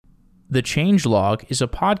The Changelog is a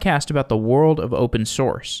podcast about the world of open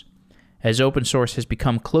source. As open source has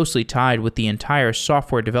become closely tied with the entire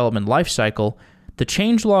software development lifecycle, the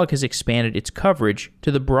Changelog has expanded its coverage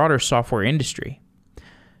to the broader software industry.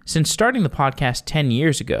 Since starting the podcast 10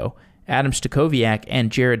 years ago, Adam Stacoviak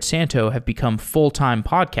and Jerod Santo have become full-time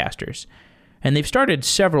podcasters, and they've started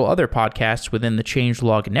several other podcasts within the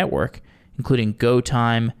Changelog network, including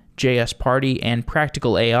GoTime, JS Party, and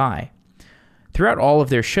Practical AI. Throughout all of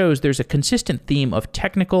their shows, there's a consistent theme of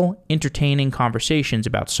technical, entertaining conversations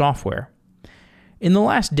about software. In the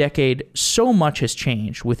last decade, so much has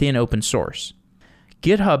changed within open source.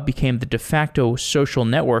 GitHub became the de facto social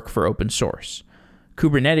network for open source.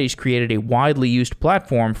 Kubernetes created a widely used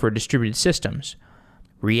platform for distributed systems.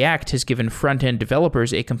 React has given front-end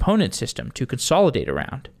developers a component system to consolidate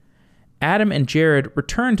around. Adam and Jerod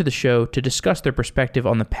return to the show to discuss their perspective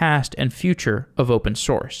on the past and future of open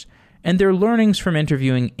source, and their learnings from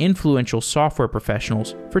interviewing influential software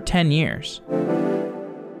professionals for 10 years.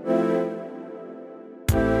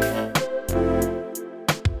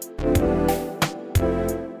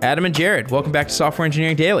 Adam and Jerod, welcome back to Software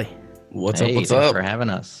Engineering Daily. What's up? Thanks for having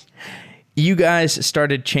us. You guys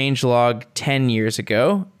started Changelog 10 years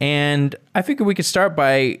ago, and I figured we could start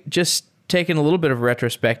by just taking a little bit of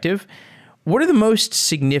retrospective. What are the most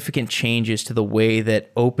significant changes to the way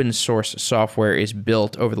that open source software is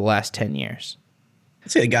built over the last 10 years? I'd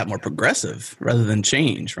say it got more progressive rather than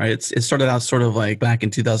change, right? It started out sort of like back in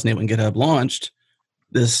 2008 when GitHub launched,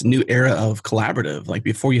 this new era of collaborative. Like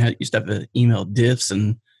before you used to have to email diffs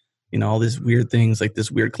and all these weird things, like this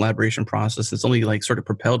weird collaboration process. It's only like sort of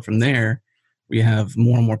propelled from there. We have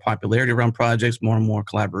more and more popularity around projects, more and more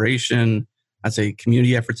collaboration. I'd say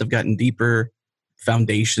community efforts have gotten deeper.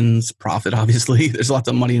 Foundations, profit, obviously. There's lots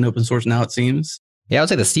of money in open source now, it seems. Yeah, I would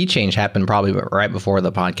say the sea change happened probably right before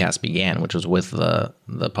the podcast began, which was with the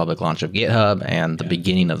public launch of GitHub and the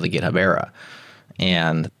beginning of the GitHub era.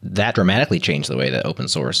 And that dramatically changed the way that open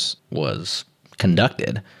source was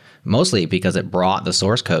conducted, mostly because it brought the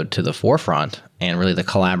source code to the forefront and really the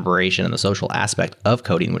collaboration and the social aspect of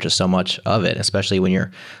coding, which is so much of it, especially when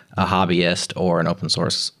you're a hobbyist or an open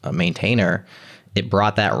source maintainer. It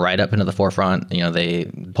brought that right up into the forefront.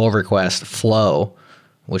 The pull request flow,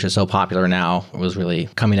 which is so popular now, was really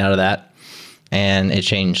coming out of that. And it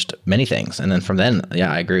changed many things. And then from then,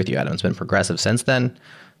 I agree with you, Adam. It's been progressive since then.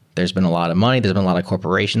 There's been a lot of money. There's been a lot of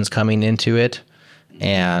corporations coming into it.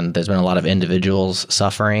 And there's been a lot of individuals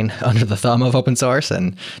suffering under the thumb of open source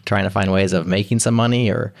and trying to find ways of making some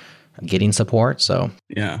money or getting support. So,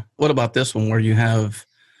 yeah. What about this one where you have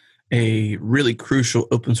a really crucial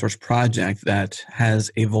open source project that has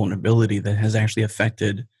a vulnerability that has actually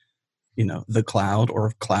affected, the cloud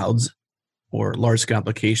or clouds or large scale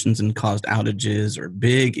applications and caused outages or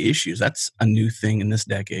big issues? That's a new thing in this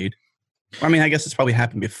decade. I mean, I guess it's probably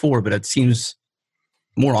happened before, but it seems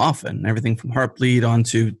more often. Everything from Heartbleed on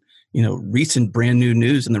to, recent brand new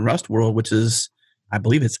news in the Rust world, which is, I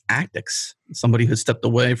believe it's Actix, somebody who stepped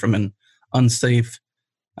away from an unsafe,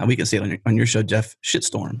 we can say it on your show, Jeff,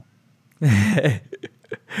 shitstorm.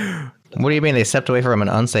 What do you mean they stepped away from an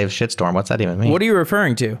unsafe shitstorm? What's that even mean? What are you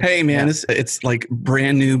referring to? Hey, man, it's like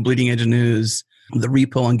brand new bleeding edge news. The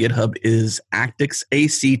repo on GitHub is Actix,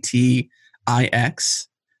 ACTIX,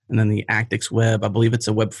 and then the Actix web. I believe it's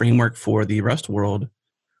a web framework for the Rust world.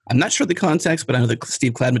 I'm not sure the context, but I know that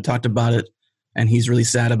Steve Kladman talked about it, and he's really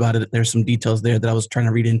sad about it. There's some details there that I was trying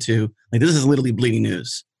to read into. Like, this is literally bleeding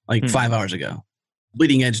news, 5 hours ago.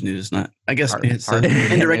 Bleeding edge news, not, I guess it's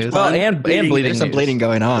indirect. Well, and bleeding. There's some bleeding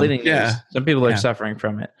going on. Bleeding yeah. news. Some people are suffering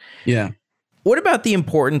from it. Yeah. What about the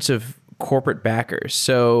importance of corporate backers?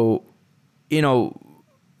 So,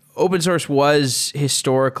 open source was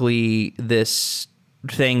historically this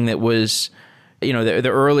thing that was, the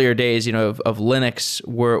earlier days, of Linux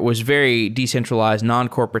was very decentralized,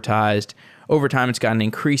 non-corporatized. Over time, it's gotten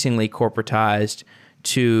increasingly corporatized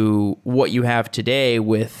to what you have today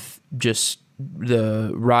with just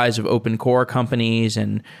the rise of open core companies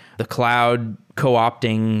and the cloud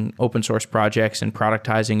co-opting open source projects and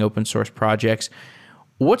productizing open source projects.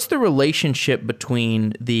 What's the relationship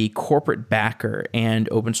between the corporate backer and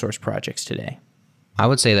open source projects today? I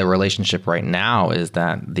would say the relationship right now is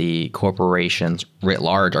that the corporations writ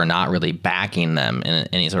large are not really backing them in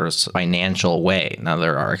any sort of financial way. Now,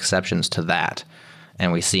 there are exceptions to that,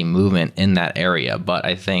 and we see movement in that area. But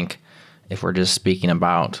I think if we're just speaking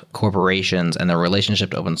about corporations and their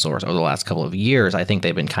relationship to open source over the last couple of years, I think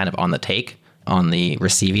they've been kind of on the take, on the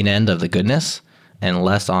receiving end of the goodness, and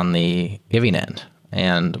less on the giving end.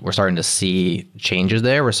 And we're starting to see changes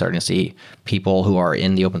there. We're starting to see people who are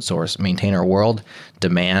in the open source maintainer world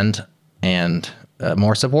demand and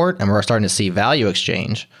more support, and we're starting to see value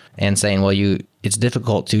exchange and saying, well, it's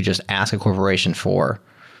difficult to just ask a corporation for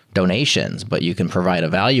donations, but you can provide a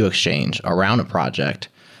value exchange around a project.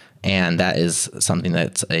 And that is something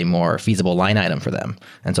that's a more feasible line item for them.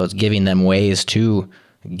 And so it's giving them ways to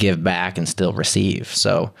give back and still receive.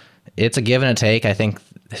 So it's a give and a take. I think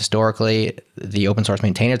historically, the open source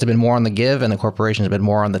maintainers have been more on the give and the corporations have been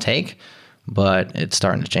more on the take, but it's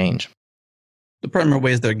starting to change. The primary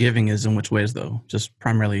ways they're giving is in which ways, though? Just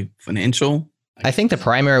primarily financial? I think the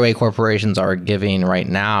primary way corporations are giving right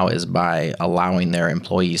now is by allowing their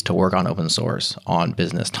employees to work on open source on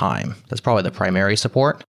business time. That's probably the primary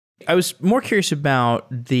support. I was more curious about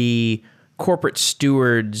the corporate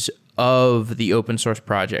stewards of the open source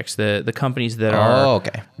projects, the companies that are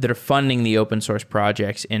that are funding the open source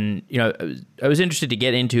projects. And I was interested to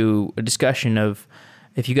get into a discussion of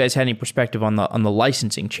if you guys had any perspective on the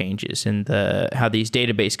licensing changes and how these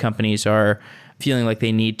database companies are feeling like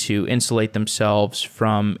they need to insulate themselves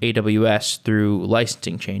from AWS through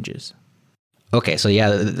licensing changes. Okay, so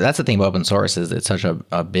yeah, that's the thing about open source is it's such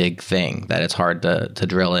a big thing that it's hard to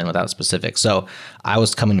drill in without specifics. So I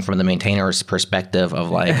was coming from the maintainer's perspective of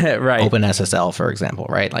like right. OpenSSL, for example,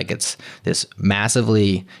 right? Like it's this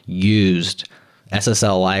massively used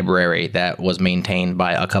SSL library that was maintained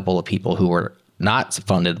by a couple of people who were not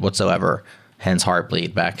funded whatsoever, hence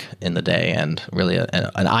Heartbleed back in the day, and really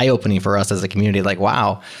an eye-opening for us as a community. Like,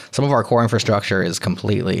 wow, some of our core infrastructure is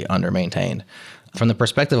completely under-maintained. From the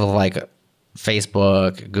perspective of like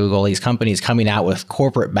Facebook, Google, these companies coming out with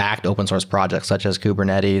corporate-backed open source projects such as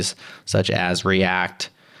Kubernetes, such as React,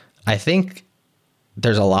 I think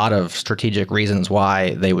there's a lot of strategic reasons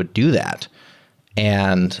why they would do that.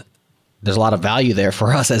 And there's a lot of value there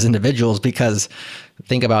for us as individuals, because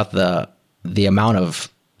think about the amount of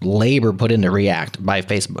labor put into React by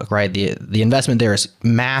Facebook, right? The investment there is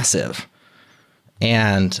massive.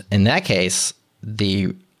 And in that case,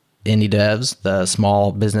 the indie devs, the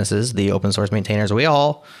small businesses, the open source maintainers, we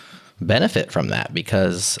all benefit from that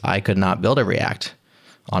because I could not build a React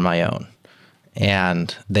on my own.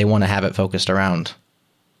 And they want to have it focused around,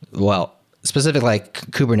 well, specific like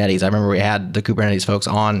Kubernetes. I remember we had the Kubernetes folks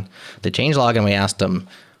on the changelog and we asked them,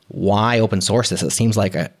 why open source this? It seems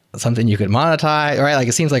like something you could monetize, right? Like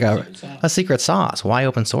it seems like a secret sauce. Why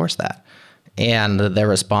open source that? And their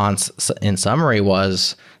response in summary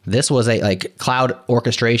was, this was like cloud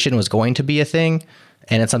orchestration was going to be a thing,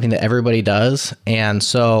 and it's something that everybody does. And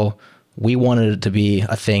so we wanted it to be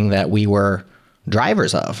a thing that we were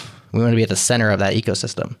drivers of. We wanted to be at the center of that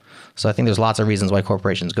ecosystem. So I think there's lots of reasons why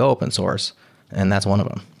corporations go open source, and that's one of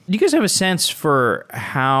them. Do you guys have a sense for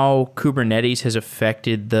how Kubernetes has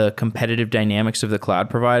affected the competitive dynamics of the cloud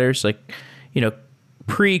providers? Like,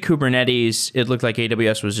 pre-Kubernetes, it looked like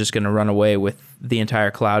AWS was just going to run away with the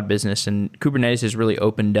entire cloud business, and Kubernetes has really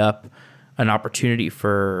opened up an opportunity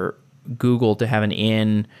for Google to have an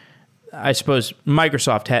in. I suppose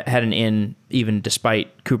Microsoft had an in even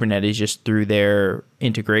despite Kubernetes, just through their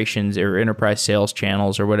integrations or enterprise sales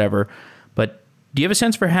channels or whatever. But do you have a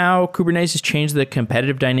sense for how Kubernetes has changed the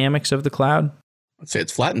competitive dynamics of the cloud? I'd say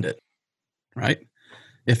it's flattened it, right?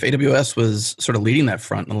 If AWS was sort of leading that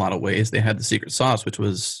front in a lot of ways, they had the secret sauce, which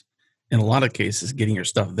was, in a lot of cases, getting your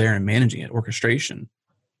stuff there and managing it, orchestration.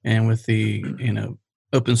 And with the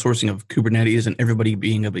open sourcing of Kubernetes and everybody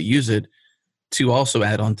being able to use it, to also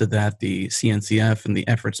add on to that the CNCF and the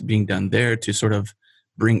efforts being done there to sort of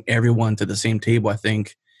bring everyone to the same table, I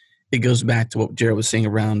think it goes back to what Jerod was saying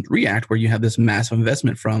around React, where you have this massive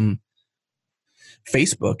investment from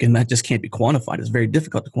Facebook, and that just can't be quantified. It's very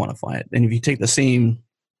difficult to quantify it. And if you take the same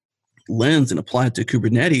lens and apply it to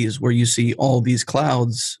Kubernetes, where you see all these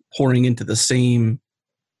clouds pouring into the same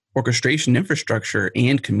orchestration infrastructure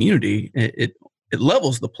and community, it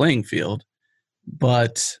levels the playing field,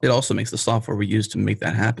 but it also makes the software we use to make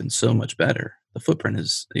that happen so much better. The footprint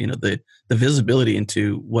is, the visibility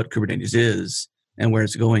into what Kubernetes is and where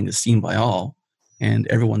it's going is seen by all, and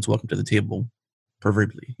everyone's welcome to the table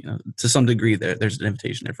proverbially. To some degree, there's an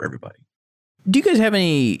invitation there for everybody. Do you guys have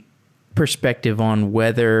any perspective on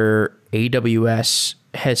whether AWS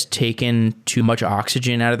has taken too much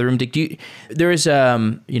oxygen out of the room? There is,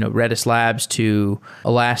 Redis Labs to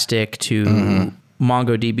Elastic to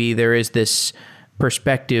MongoDB. There is this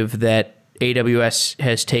perspective that AWS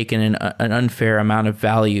has taken an unfair amount of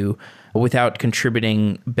value without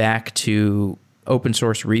contributing back to open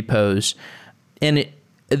source repos. And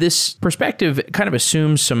this perspective kind of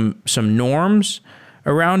assumes some norms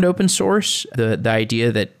around open source. The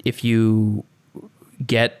idea that if you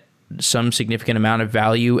get some significant amount of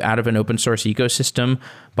value out of an open source ecosystem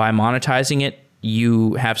by monetizing it,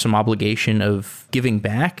 you have some obligation of giving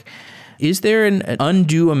back. is there an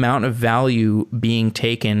undue amount of value being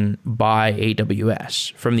taken by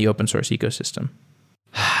AWS from the open source ecosystem?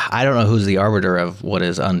 I don't know who's the arbiter of what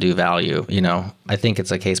is undue value. I think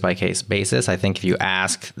it's a case-by-case basis. I think if you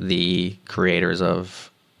ask the creators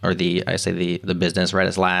of, or the business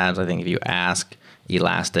Redis Labs, I think if you ask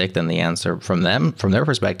Elastic, then the answer from their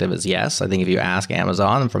perspective is yes. I think if you ask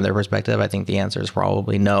Amazon, from their perspective, I think the answer is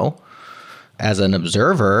probably no. As an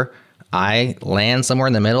observer, I land somewhere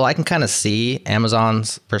in the middle. I can kind of see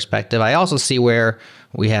Amazon's perspective. I also see where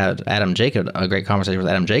we had Adam Jacob, a great conversation with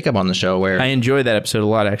Adam Jacob on the show where... I enjoyed that episode a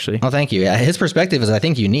lot, actually. Oh, thank you. Yeah, his perspective is, I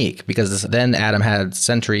think, unique because then Adam had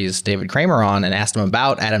Sentry's David Kramer on and asked him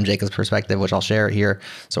about Adam Jacob's perspective, which I'll share here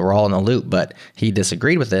so we're all in the loop, but he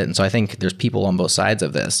disagreed with it. And so I think there's people on both sides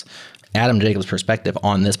of this. Adam Jacobs' perspective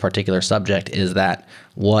on this particular subject is that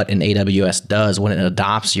what an AWS does when it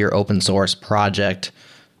adopts your open source project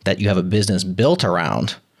that you have a business built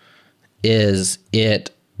around is it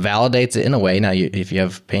validates it in a way. Now, if you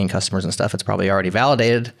have paying customers and stuff, it's probably already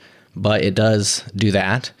validated, but it does do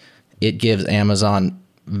that. It gives Amazon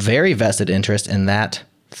very vested interest in that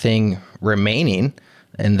thing remaining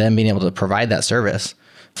and then being able to provide that service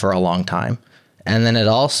for a long time. And then it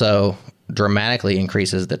also dramatically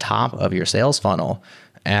increases the top of your sales funnel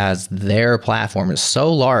as their platform is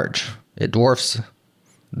so large. It dwarfs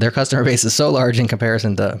their customer base is so large in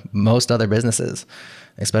comparison to most other businesses,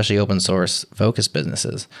 especially open source focused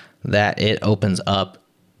businesses, that it opens up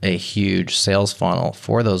a huge sales funnel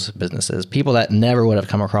for those businesses, people that never would have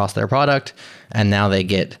come across their product. And now they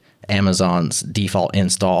get Amazon's default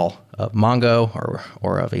install of Mongo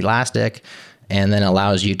or of Elastic, and then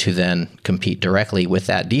allows you to then compete directly with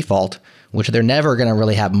that default, which they're never going to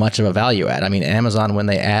really have much of a value at. I mean, Amazon, when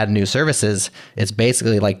they add new services, it's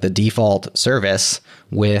basically like the default service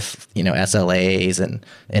with, SLAs and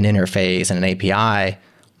an interface and an API.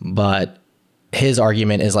 But his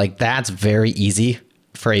argument is like, that's very easy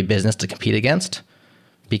for a business to compete against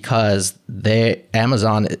because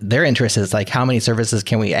Amazon, their interest is like, how many services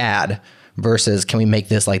can we add versus can we make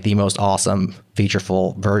this like the most awesome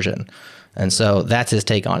featureful version? And so that's his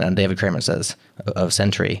take on it. And David Kramer says of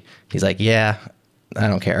Sentry, he's like, yeah, I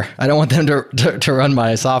don't care. I don't want them to run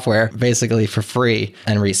my software basically for free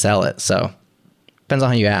and resell it. So depends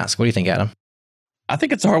on how you ask. What do you think, Adam? I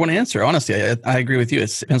think it's a hard one to answer. Honestly, I agree with you.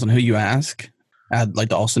 It depends on who you ask. I'd like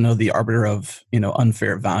to also know the arbiter of,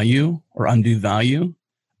 unfair value or undue value.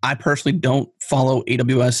 I personally don't follow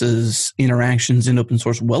AWS's interactions in open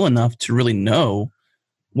source well enough to really know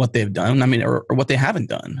what they've done. I mean, or what they haven't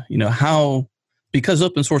done. Because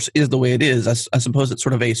open source is the way it is, I suppose it's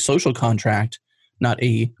sort of a social contract, not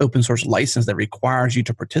a open source license that requires you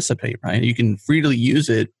to participate, right? You can freely use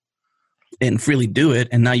it and freely do it.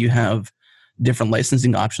 And now you have different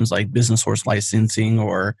licensing options like business source licensing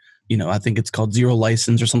or, I think it's called zero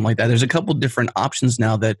license or something like that. There's a couple different options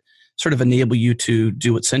now that sort of enable you to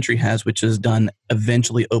do what Sentry has, which is done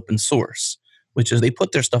eventually open source, which is they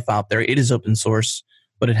put their stuff out there. It is open source,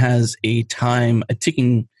 but it has a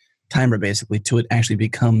ticking timer basically till it actually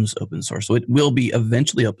becomes open source. So it will be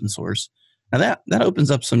eventually open source. Now that opens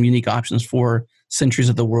up some unique options for Sentries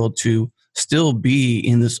of the world to still be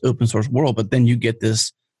in this open source world, but then you get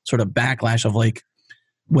this sort of backlash of like,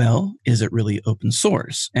 well, is it really open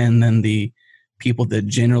source? And then the people that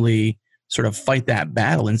generally sort of fight that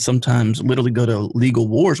battle and sometimes literally go to legal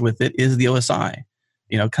wars with it is the OSI,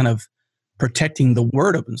 kind of protecting the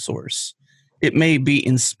word open source. It may be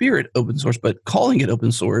in spirit open source, but calling it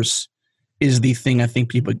open source is the thing I think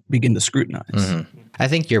people begin to scrutinize. Mm-hmm. I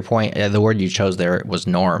think your point, the word you chose there was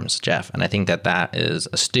norms, Jeff. And I think that is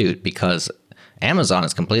astute because Amazon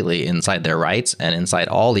is completely inside their rights and inside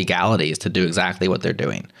all legalities to do exactly what they're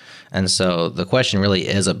doing. And so the question really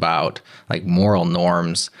is about like moral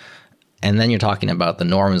norms. And then you're talking about the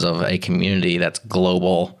norms of a community that's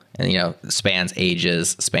global and, spans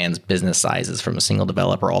ages, spans business sizes from a single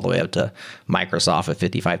developer all the way up to Microsoft at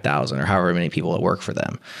 55,000 or however many people that work for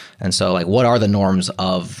them. And so like, what are the norms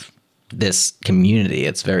of this community?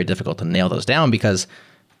 It's very difficult to nail those down because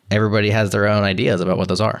everybody has their own ideas about what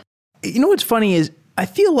those are. What's funny is I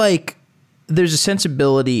feel like there's a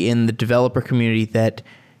sensibility in the developer community that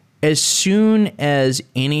as soon as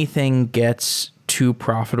anything gets too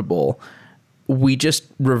profitable, we just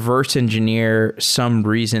reverse engineer some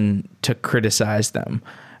reason to criticize them.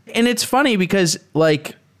 And it's funny because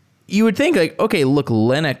like you would think like, okay, look,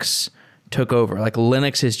 Linux took over. Like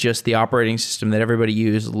Linux is just the operating system that everybody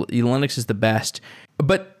uses. Linux is the best.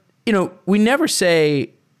 But, we never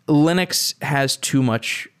say Linux has too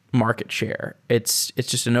much market share. It's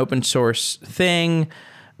just an open source thing.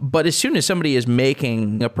 But as soon as somebody is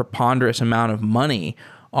making a preponderance amount of money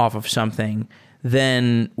off of something,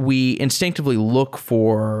 then we instinctively look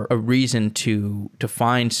for a reason to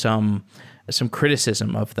find some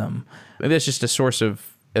criticism of them. Maybe that's just a source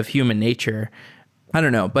of human nature. I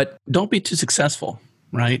don't know, but don't be too successful,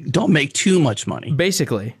 right? Don't make too much money.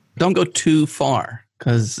 Basically. Don't go too far,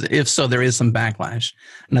 because if so, there is some backlash.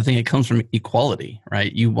 And I think it comes from equality,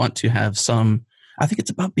 right? You want to have some, I think it's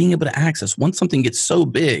about being able to access. Once something gets so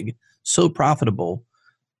big, so profitable,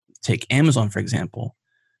 take Amazon, for example.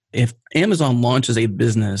 If Amazon launches a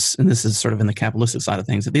business, and this is sort of in the capitalistic side of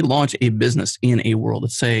things, if they launch a business in a world,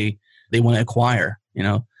 let's say they want to acquire,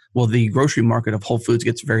 well, the grocery market of Whole Foods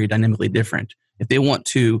gets very dynamically different. If they want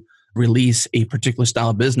to release a particular style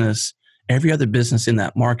of business, every other business in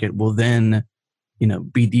that market will then,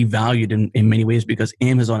 be devalued in many ways because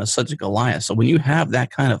Amazon is such a Goliath. So when you have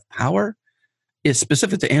that kind of power, it's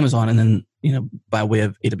specific to Amazon, and then, by way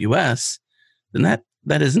of AWS, then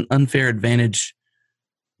that is an unfair advantage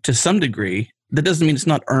to some degree. That doesn't mean it's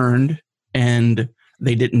not earned and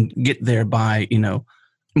they didn't get there by,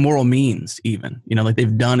 moral means even, like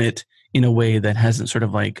they've done it in a way that hasn't sort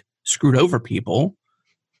of like screwed over people.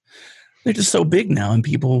 They're just so big now, and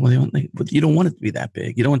people, you don't want it to be that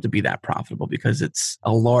big. You don't want it to be that profitable because it's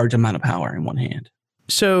a large amount of power in one hand.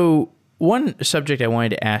 So one subject I wanted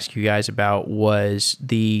to ask you guys about was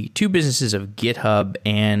the two businesses of GitHub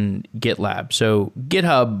and GitLab. So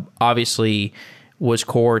GitHub obviously was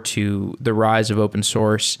core to the rise of open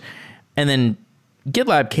source. And then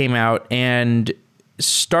GitLab came out and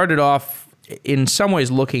started off in some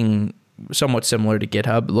ways looking somewhat similar to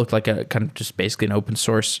GitHub. It looked like a kind of just basically an open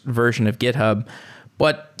source version of GitHub.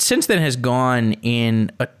 But since then has gone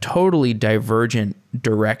in a totally divergent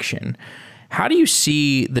direction. How do you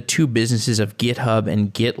see the two businesses of GitHub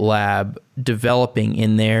and GitLab developing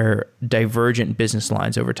in their divergent business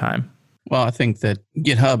lines over time? Well, I think that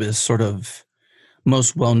GitHub is sort of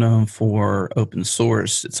most well-known for open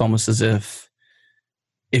source. It's almost as if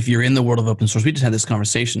you're in the world of open source, we just had this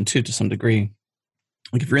conversation too, to some degree.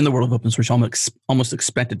 Like if you're in the world of open source, you're almost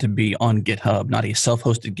expected to be on GitHub, not a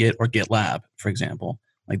self-hosted Git or GitLab, for example.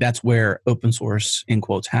 Like that's where open source, in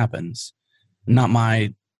quotes, happens. Not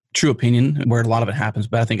my true opinion where a lot of it happens,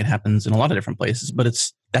 but I think it happens in a lot of different places. But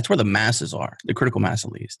that's where the masses are, the critical mass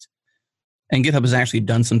at least. And GitHub has actually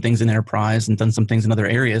done some things in enterprise and done some things in other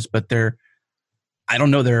areas, but I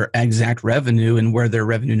don't know their exact revenue and where their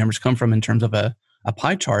revenue numbers come from in terms of a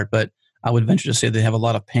pie chart, but I would venture to say they have a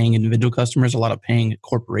lot of paying individual customers, a lot of paying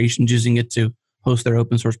corporations using it to host their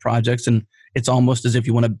open source projects. And it's almost as if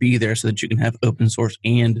you want to be there so that you can have open source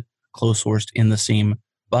and closed sourced in the same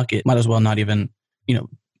bucket. Might as well not even,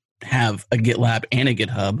 have a GitLab and a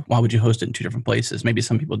GitHub. Why would you host it in two different places? Maybe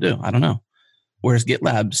some people do. I don't know. Whereas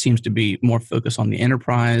GitLab seems to be more focused on the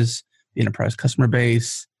enterprise customer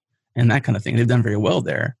base, and that kind of thing. They've done very well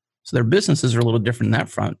there. So their businesses are a little different in that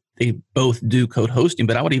front. They both do code hosting,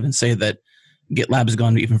 but I would even say that GitLab has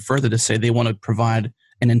gone even further to say they want to provide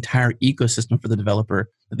an entire ecosystem for the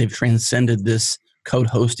developer, that they've transcended this code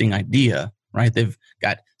hosting idea, right? They've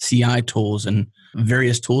got CI tools and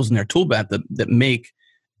various tools in their toolbat that make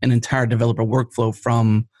an entire developer workflow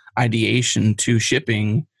from ideation to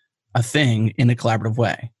shipping a thing in a collaborative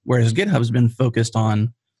way. Whereas GitHub has been focused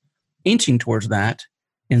on inching towards that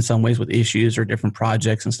in some ways with issues or different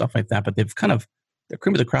projects and stuff like that. But they've kind of, the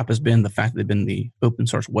cream of the crop has been the fact that they've been the open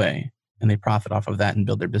source way, and they profit off of that and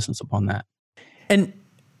build their business upon that. And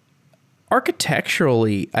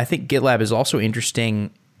architecturally, I think GitLab is also interesting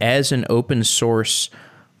as an open source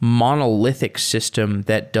monolithic system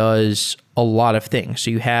that does a lot of things. So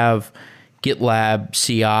you have GitLab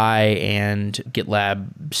CI and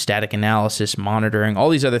GitLab static analysis, monitoring, all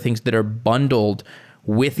these other things that are bundled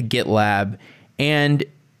with GitLab. And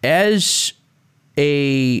as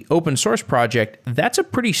a open source project, that's a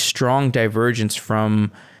pretty strong divergence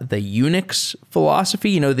from the Unix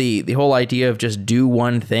philosophy, the whole idea of just do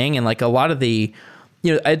one thing. And like a lot of the,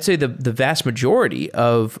 I'd say the vast majority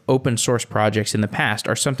of open source projects in the past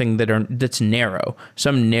are something that's narrow,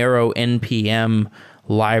 some narrow NPM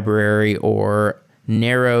library or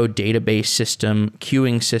narrow database system,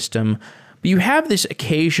 queuing system. But you have this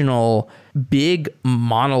occasional big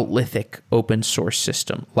monolithic open source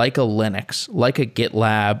system, like a Linux, like a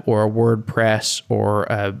GitLab or a WordPress or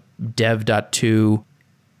a dev.to.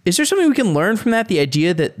 Is there something we can learn from that? The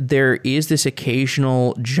idea that there is this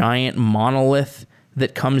occasional giant monolith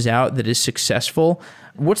that comes out that is successful.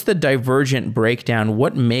 What's the divergent breakdown?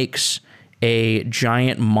 What makes a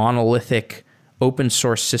giant monolithic open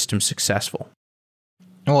source system successful?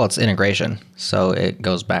 Well, it's integration. So it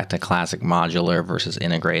goes back to classic modular versus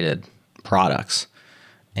integrated products.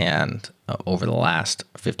 And over the last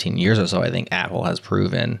 15 years or so, I think Apple has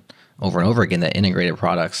proven over and over again that integrated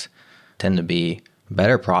products tend to be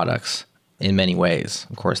better products in many ways.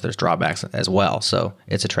 Of course, there's drawbacks as well, so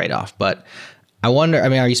it's a trade-off. But I wonder, I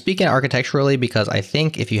mean, are you speaking architecturally? Because I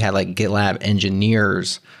think if you had like GitLab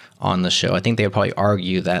engineers on the show, I think they would probably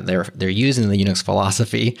argue that they're using the Unix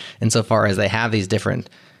philosophy insofar as they have these different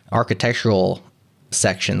architectural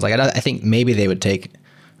sections. Like I think maybe they would take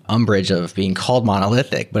umbrage of being called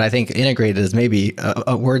monolithic, but I think integrated is maybe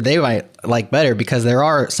a word they might like better, because there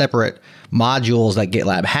are separate modules that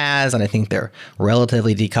GitLab has, and I think they're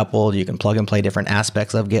relatively decoupled. You can plug and play different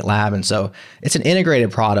aspects of GitLab, and so it's an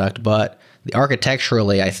integrated product, but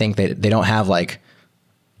architecturally, I think they don't have like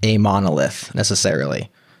a monolith necessarily.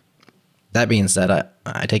 That being said,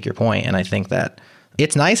 I take your point, and I think that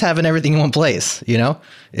it's nice having everything in one place, you know?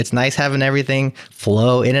 It's nice having everything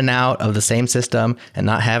flow in and out of the same system and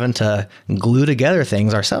not having to glue together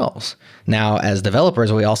things ourselves. Now, as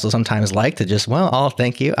developers, we also sometimes like to just,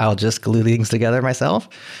 thank you. I'll just glue things together myself,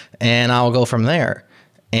 and I'll go from there.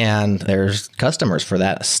 And there's customers for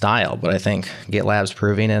that style, but I think GitLab's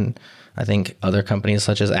proving, and I think other companies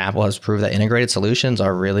such as Apple has proved, that integrated solutions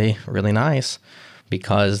are really, really nice,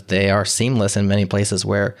 because they are seamless in many places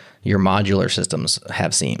where your modular systems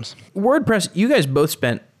have seams. WordPress, you guys both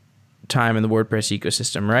spent time in the WordPress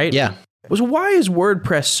ecosystem, right? Yeah. So why is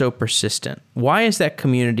WordPress so persistent? Why is that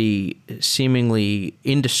community seemingly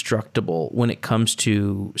indestructible when it comes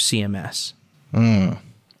to CMS?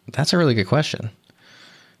 That's a really good question.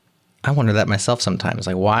 I wonder that myself sometimes.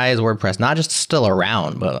 Like, why is WordPress not just still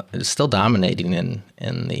around, but it's still dominating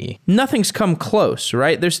in the... Nothing's come close,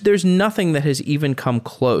 right? There's nothing that has even come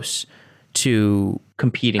close to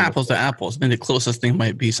competing. Apples to apples. And the closest thing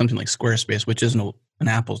might be something like Squarespace, which isn't an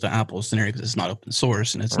apples to apples scenario because it's not open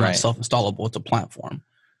source and it's not self-installable. It's a platform.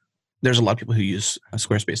 There's a lot of people who use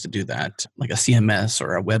Squarespace to do that, like a CMS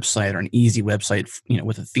or a website or an easy website,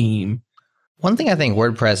 with a theme. One thing I think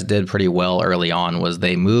WordPress did pretty well early on was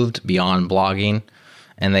they moved beyond blogging,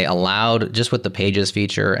 and they allowed, just with the pages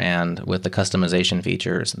feature and with the customization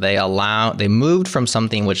features, they moved from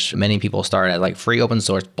something which many people started as like free open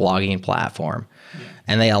source blogging platform. Yeah.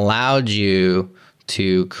 And they allowed you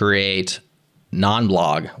to create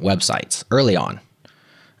non-blog websites early on.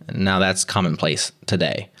 Now that's commonplace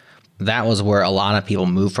today. That was where a lot of people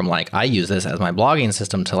moved from like, I use this as my blogging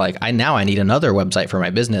system, to like, I need another website for my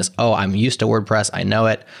business. Oh, I'm used to WordPress. I know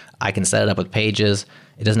it. I can set it up with pages.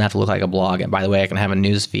 It doesn't have to look like a blog. And by the way, I can have a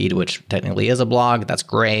news feed, which technically is a blog. That's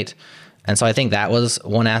great. And so I think that was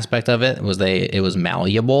one aspect of it, was it was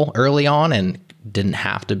malleable early on and didn't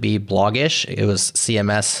have to be bloggish. It was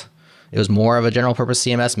CMS. It was more of a general purpose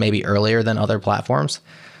CMS, maybe earlier than other platforms.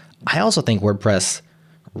 I also think WordPress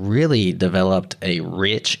really developed a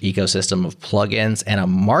rich ecosystem of plugins and a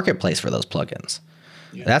marketplace for those plugins.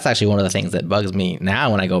 Yeah. That's actually one of the things that bugs me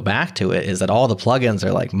now when I go back to it, is that all the plugins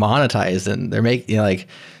are like monetized, and they're making like,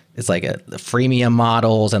 it's like the freemium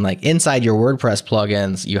models, and like inside your WordPress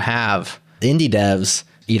plugins, you have indie devs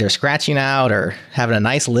either scratching out or having a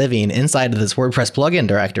nice living inside of this WordPress plugin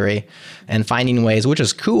directory and finding ways, which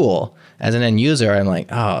is cool. As an end user, I'm like,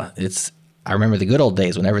 I remember the good old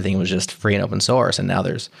days when everything was just free and open source, and now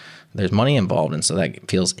there's money involved, and so that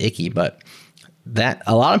feels icky. But that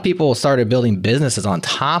a lot of people started building businesses on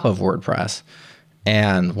top of WordPress,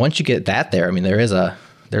 and once you get that there, I mean, there's a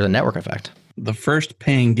network effect. The first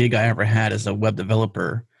paying gig I ever had as a web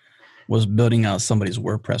developer was building out somebody's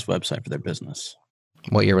WordPress website for their business.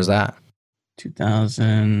 What year was that?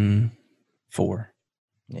 2004.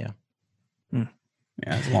 Yeah. Yeah,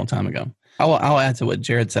 it's a long time ago. I'll add to what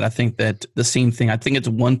Jerod said. I think that the same thing, I think it's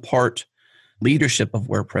one part leadership of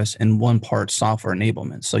WordPress and one part software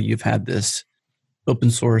enablement. So you've had this open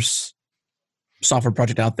source software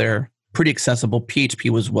project out there, pretty accessible. PHP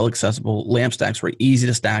was well accessible. LAMP stacks were easy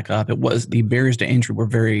to stack up. The barriers to entry were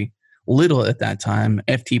very little at that time.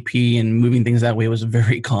 FTP and moving things that way was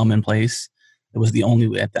very commonplace. It was the only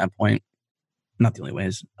way at that point. Not the only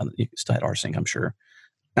ways. You still had rsync, I'm sure.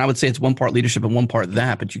 I would say it's one part leadership and one part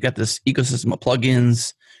that, but you got this ecosystem of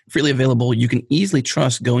plugins freely available. You can easily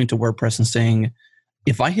trust going to WordPress and saying,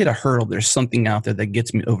 if I hit a hurdle, there's something out there that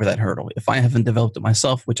gets me over that hurdle. If I haven't developed it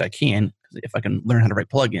myself, which I can, if I can learn how to write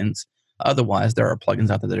plugins. Otherwise, there are plugins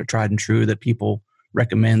out there that are tried and true that people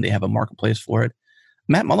recommend. They have a marketplace for it.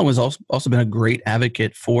 Matt Mullen has also been a great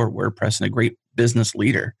advocate for WordPress and a great business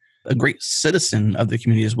leader, a great citizen of the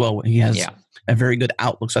community as well. He has a very good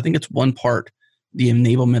outlook. So I think it's one part the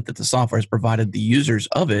enablement that the software has provided the users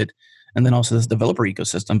of it, and then also this developer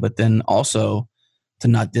ecosystem, but then also to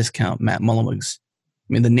not discount Matt Mullenweg's.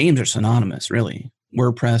 I mean, the names are synonymous, really.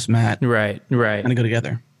 WordPress, Matt. Right. Kind of go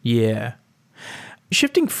together. Yeah.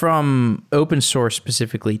 Shifting from open source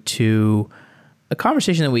specifically to a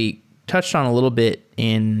conversation that we touched on a little bit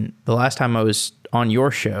in the last time I was on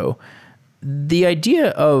your show, the idea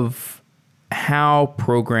of how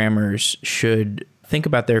programmers should think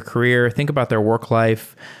about their career, think about their work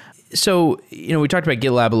life. So, we talked about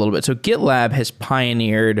GitLab a little bit. So GitLab has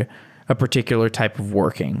pioneered a particular type of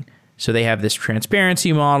working. So they have this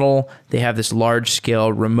transparency model. They have this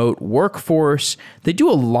large-scale remote workforce. They do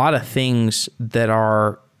a lot of things that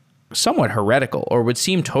are somewhat heretical or would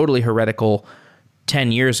seem totally heretical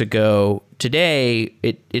 10 years ago. Today,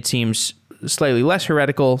 it seems slightly less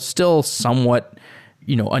heretical, still somewhat,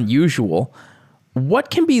 unusual. What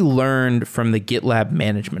can be learned from the GitLab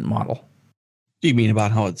management model? Do you mean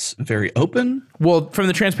about how it's very open? Well, from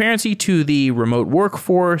the transparency to the remote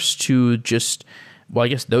workforce to just, I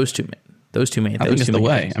guess those two main things. I think it's the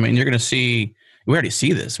way. I mean, you're going to see, we already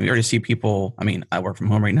see this. We already see people, I work from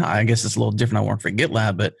home right now. I guess it's a little different. I work for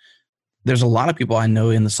GitLab, but there's a lot of people I know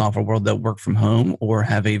in the software world that work from home or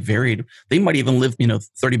have a varied, they might even live,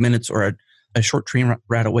 30 minutes or a short train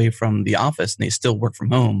ride away from the office, and they still work from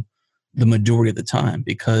home the majority of the time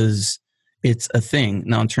because it's a thing.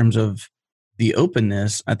 Now, in terms of the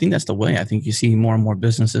openness, I think that's the way. I think you see more and more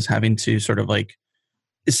businesses having to sort of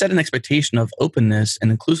set an expectation of openness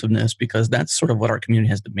and inclusiveness because that's sort of what our community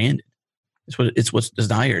has demanded. It's what's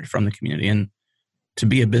desired from the community. And to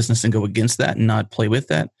be a business and go against that and not play with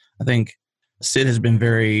that, I think Sid has been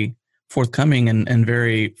very forthcoming and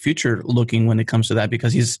very future looking when it comes to that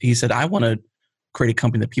because he said, I want to create a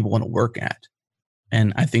company that people want to work at.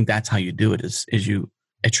 And I think that's how you do it is you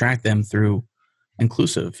attract them through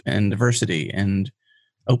inclusive and diversity and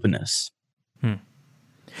openness.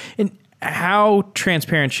 And how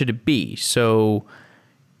transparent should it be? So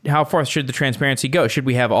how far should the transparency go? Should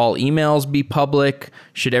we have all emails be public?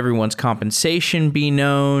 Should everyone's compensation be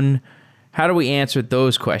known? How do we answer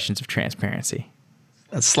those questions of transparency?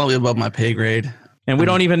 That's slightly above my pay grade. And we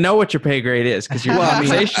don't even know what your pay grade is because your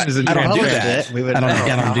compensation isn't I don't do transparent. that.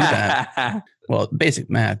 I don't do that. Well, basic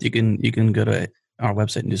math. You can go to our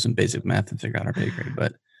website and do some basic math and figure out our pay grade.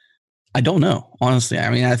 But I don't know, honestly.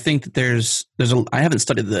 I think that I haven't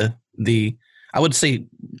studied I would say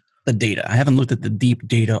the data. I haven't looked at the deep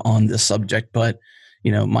data on this subject, but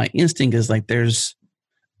my instinct is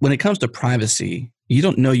when it comes to privacy, you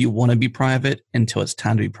don't know you want to be private until it's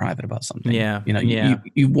time to be private about something. Yeah.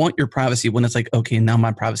 You want your privacy when it's okay, now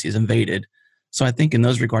my privacy is invaded. So I think in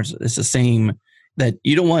those regards, it's the same that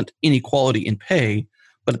you don't want inequality in pay,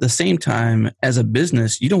 but at the same time, as a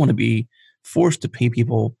business, you don't want to be forced to pay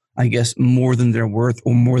people, I guess, more than their worth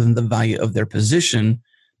or more than the value of their position,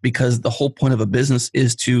 because the whole point of a business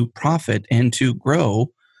is to profit and to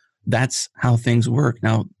grow. That's how things work.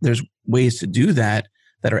 Now, there's ways to do that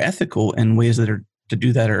are ethical and ways that are to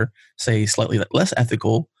do that are, say, slightly less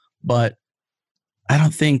ethical. But I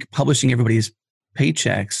don't think publishing everybody's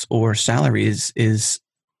paychecks or salaries is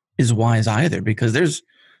wise either, because there's,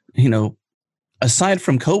 aside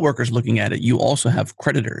from coworkers looking at it, you also have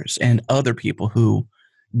creditors and other people who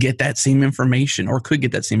get that same information or could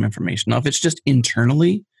get that same information. Now, if it's just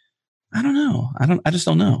internally, I don't know. I just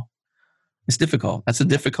don't know. It's difficult. That's a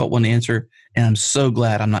difficult one to answer. And I'm so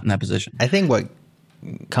glad I'm not in that position. I think what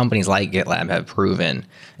companies like GitLab have proven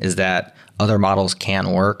is that other models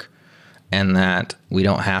can work and that we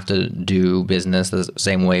don't have to do business the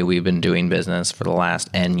same way we've been doing business for the last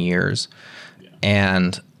N years. Yeah.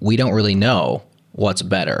 And we don't really know what's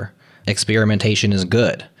better. Experimentation is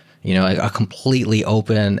good. A completely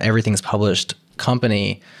open, everything's published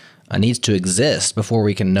company needs to exist before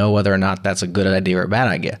we can know whether or not that's a good idea or a bad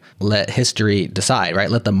idea. Let history decide, right?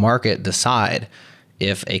 Let the market decide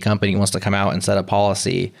if a company wants to come out and set a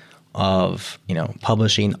policy of,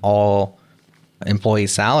 publishing all employee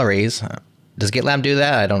salaries. Does GitLab do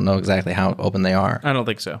that? I don't know exactly how open they are. I don't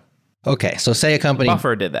think so. Okay, so say a company...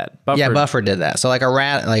 Buffer did that. Buffer did that. So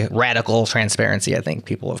radical transparency, I think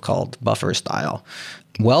people have called Buffer style.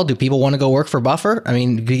 Well, do people want to go work for Buffer?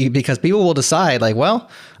 Because people will decide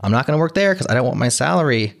I'm not going to work there because I don't want my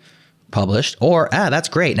salary published. Or, that's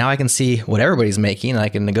great. Now I can see what everybody's making and I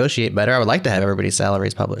can negotiate better. I would like to have everybody's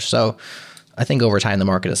salaries published. So I think over time the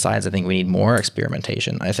market decides. I think we need more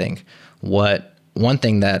experimentation. I think one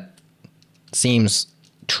thing that seems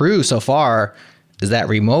true so far is that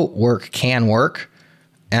remote work can work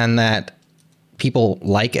and that people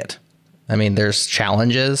like it. There's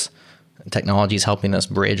challenges. Technology is helping us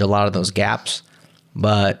bridge a lot of those gaps,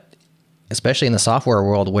 but especially in the software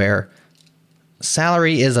world where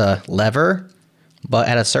salary is a lever, but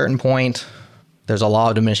at a certain point, there's a law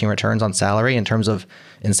of diminishing returns on salary in terms of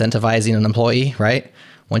incentivizing an employee, right?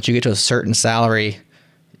 Once you get to a certain salary,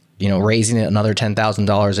 raising it another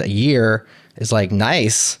 $10,000 a year is like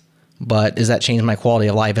nice, but does that change my quality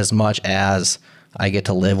of life as much as I get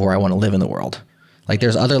to live where I want to live in the world? Like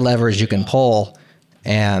there's other levers you can pull,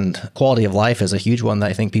 and quality of life is a huge one that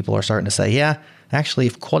I think people are starting to say, yeah, actually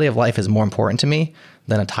quality of life is more important to me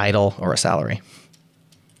than a title or a salary.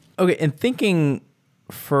 Okay, and thinking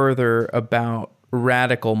further about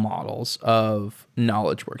radical models of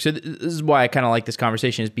knowledge work. So this is why I kind of like this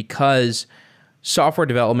conversation, is because software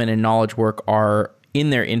development and knowledge work are in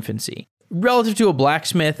their infancy. Relative to a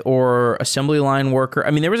blacksmith or assembly line worker,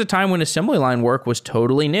 I mean, there was a time when assembly line work was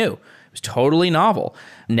totally new. It was totally novel.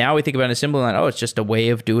 Now we think about an assembly line, it's just a way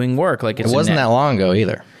of doing work. Like it wasn't that long ago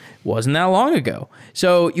either. Wasn't that long ago.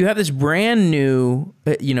 So you have this brand new,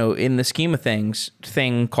 in the scheme of things,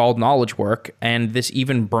 thing called knowledge work, and this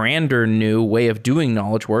even brander new way of doing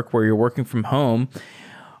knowledge work where you're working from home.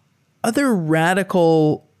 Other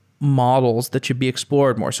radical models that should be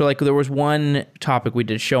explored more. So like there was one topic we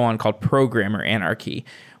did a show on called programmer anarchy,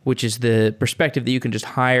 which is the perspective that you can just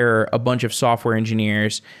hire a bunch of software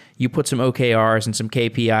engineers, you put some OKRs and some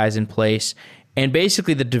KPIs in place, and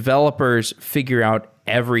basically the developers figure out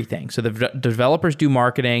everything. So the developers do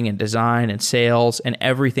marketing and design and sales and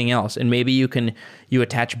everything else. And maybe you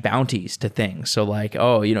attach bounties to things. So like,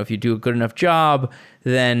 if you do a good enough job,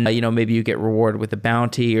 then, maybe you get rewarded with a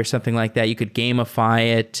bounty or something like that. You could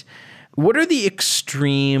gamify it. What are the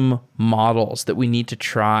extreme models that we need to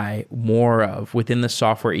try more of within the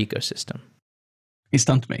software ecosystem? He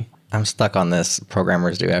stumped me. I'm stuck on this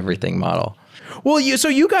programmers do everything model. Well, so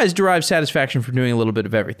you guys derive satisfaction from doing a little bit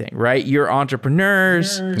of everything, right? You're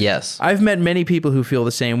entrepreneurs. Yes. I've met many people who feel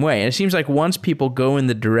the same way. And it seems like once people go in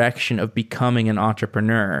the direction of becoming an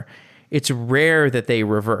entrepreneur, it's rare that they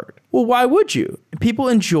revert. Well, why would you? People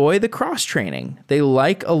enjoy the cross-training. They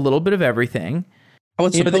like a little bit of everything. I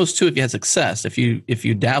would suppose, too, if you had success, if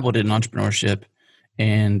you dabbled in entrepreneurship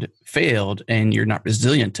and failed and you're not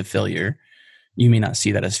resilient to failure, you may not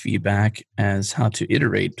see that as feedback as how to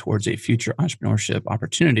iterate towards a future entrepreneurship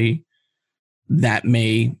opportunity. That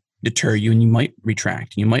may deter you and you might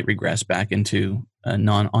retract. You might regress back into a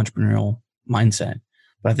non-entrepreneurial mindset.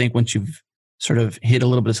 But I think once you've sort of hit a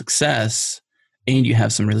little bit of success and you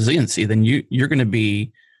have some resiliency, then you're going to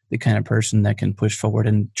be the kind of person that can push forward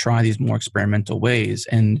and try these more experimental ways.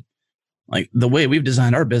 And like the way we've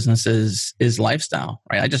designed our business is lifestyle,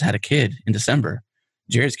 right? I just had a kid in December.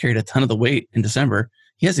 Jerod's carried a ton of the weight in December.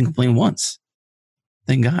 He hasn't complained once.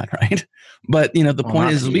 Thank God, right? But the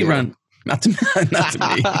point is we run not to me.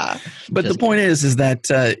 But the point is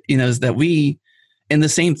that is that we, and the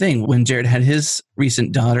same thing when Jerod had his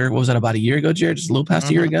recent daughter. What was that, about a year ago, Jerod? Just a little past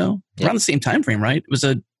a year ago, around the same time frame, right? It was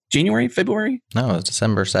a January, February. No, it was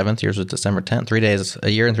December 7th. Yours was December 10th. 3 days, a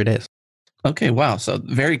year and 3 days. Okay, wow. So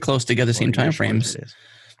very close together, same time frames.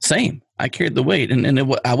 Same. I carried the weight, and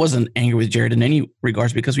I wasn't angry with Jerod in any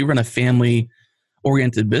regards because we run a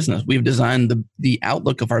family-oriented business. We've designed the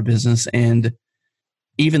outlook of our business and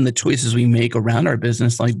even the choices we make around our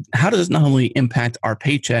business. Like, how does this not only impact our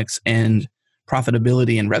paychecks and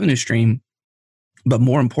profitability and revenue stream, but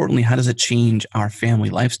more importantly, how does it change our family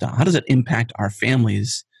lifestyle? How does it impact our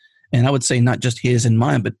families? And I would say not just his and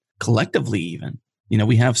mine, but collectively even.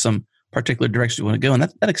 We have some particular direction we want to go, and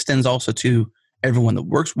that extends also to everyone that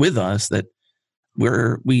works with us, that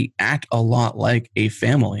we act a lot like a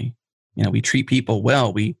family. We treat people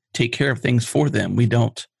well. We take care of things for them. We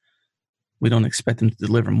don't expect them to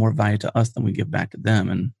deliver more value to us than we give back to them.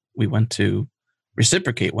 And we want to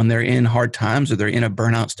reciprocate when they're in hard times or they're in a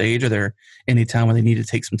burnout stage or they're any time when they need to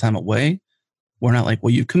take some time away. We're not like, well,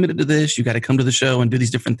 you've committed to this. You got to come to the show and do these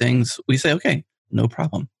different things. We say, okay, no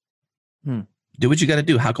problem. Do what you got to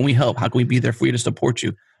do. How can we help? How can we be there for you to support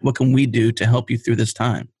you? What can we do to help you through this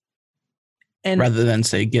time? And rather than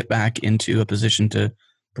say, get back into a position to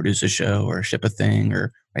produce a show or ship a thing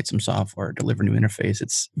or write some software or deliver a new interface.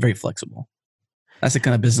 It's very flexible. That's the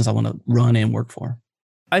kind of business I want to run and work for.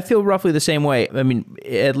 I feel roughly the same way. I mean,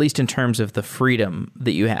 at least in terms of the freedom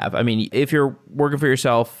that you have. I mean, if you're working for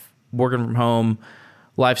yourself, working from home,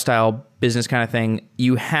 lifestyle, business kind of thing,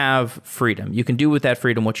 you have freedom. You can do with that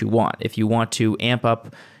freedom what you want. If you want to amp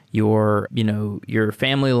up your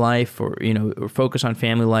family life or focus on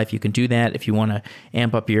family life, you can do that. If you want to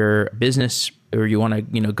amp up your business or you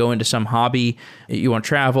want to, go into some hobby, you want to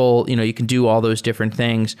travel, you can do all those different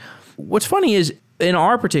things. What's funny is in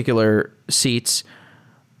our particular seats,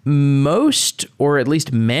 most, or at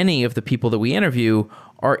least many of the people that we interview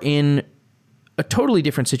are in a totally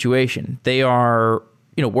different situation. They are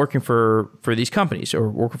working for these companies, or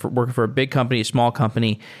working for a big company, a small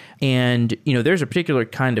company, and there's a particular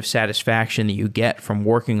kind of satisfaction that you get from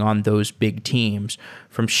working on those big teams,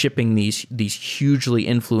 from shipping these hugely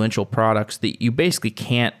influential products that you basically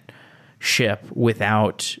can't ship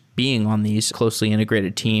without being on these closely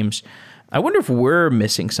integrated teams. I wonder if we're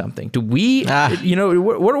missing something. Do we,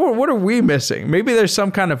 what are we missing? Maybe there's some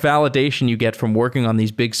kind of validation you get from working on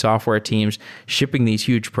these big software teams, shipping these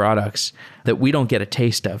huge products that we don't get a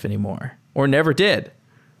taste of anymore, or never did.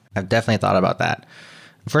 I've definitely thought about that.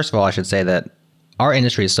 First of all, I should say that our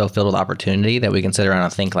industry is so filled with opportunity that we can sit around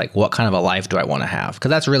and think like, what kind of a life do I want to have? Because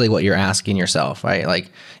that's really what you're asking yourself, right?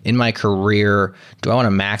 Like, in my career, do I want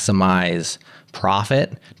to maximize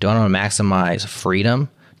profit? Do I want to maximize freedom?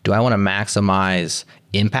 Do I want to maximize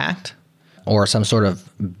impact, or some sort of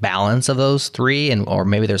balance of those three? Or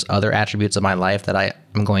maybe there's other attributes of my life that I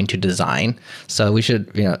am going to design. So we should,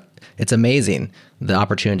 it's amazing, the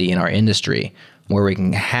opportunity in our industry where we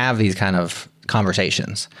can have these kind of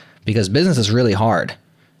conversations, because business is really hard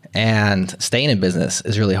and staying in business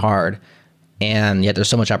is really hard. And yet there's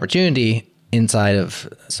so much opportunity inside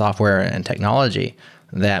of software and technology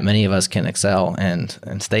that many of us can excel and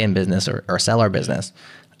stay in business or sell our business.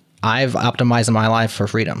 I've optimized my life for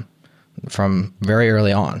freedom from very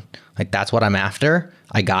early on. Like, that's what I'm after.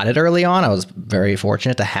 I got it early on. I was very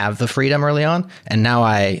fortunate to have the freedom early on, and now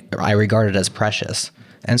I regard it as precious.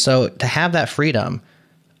 And so to have that freedom,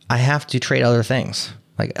 I have to trade other things.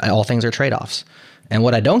 Like, all things are trade-offs. And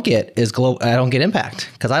what I don't get is I don't get impact,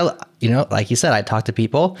 because like you said, I talk to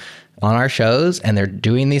people on our shows and they're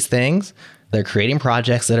doing these things. They're creating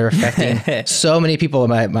projects that are affecting so many people.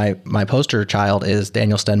 My poster child is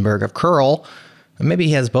Daniel Stenberg of Curl. Maybe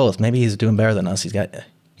he has both. Maybe he's doing better than us.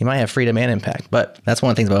 He might have freedom and impact. But that's one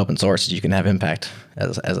of the things about open source, is you can have impact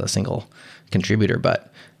as a single contributor.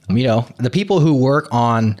 But the people who work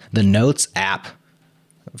on the Notes app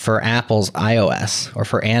for Apple's iOS or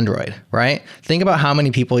for Android, right? Think about how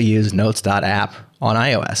many people use Notes.app on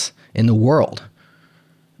iOS in the world.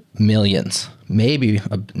 Millions, maybe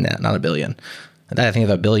not a billion. I think of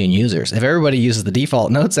 1 billion users. If everybody uses the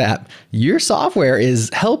default Notes app, your software is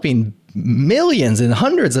helping millions and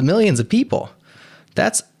hundreds of millions of people.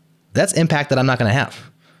 That's impact that I'm not going to have,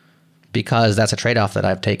 because that's a trade-off that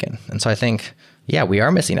I've taken. And so I think, we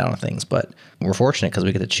are missing out on things, but we're fortunate because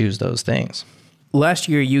we get to choose those things. Last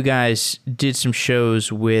year, you guys did some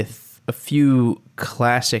shows with a few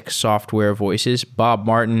classic software voices: Bob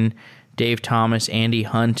Martin, Dave Thomas, Andy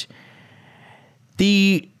Hunt.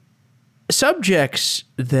 The subjects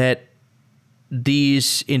that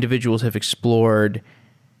these individuals have explored,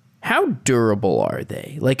 how durable are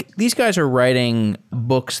they? Like, these guys are writing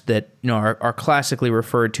books that are classically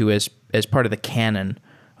referred to as part of the canon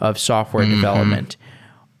of software development.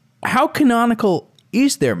 How canonical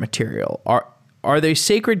is their material? Are they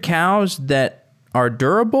sacred cows that are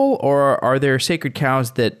durable, or are there sacred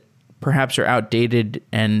cows that perhaps are outdated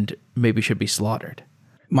and maybe should be slaughtered?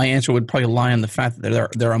 My answer would probably lie in the fact that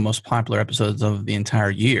they're our most popular episodes of the entire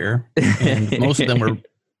year, and most of them were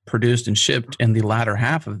produced and shipped in the latter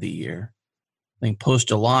half of the year. I think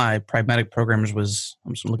post-July, Pragmatic Programmers was,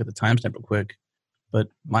 I'm just going to look at the timestamp real quick, but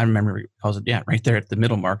my memory calls it, right there at the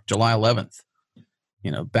middle mark, July 11th.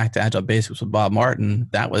 Back to Agile Basics with Bob Martin,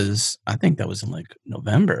 I think that was in like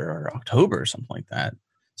November or October or something like that.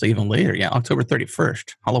 So even later, October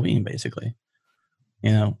 31st, Halloween, basically.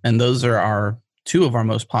 And those are two of our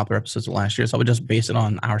most popular episodes of last year. So I would just base it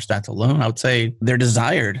on our stats alone. I would say they're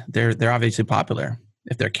desired. They're obviously popular.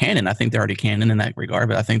 If they're canon, I think they're already canon in that regard,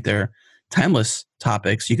 but I think they're timeless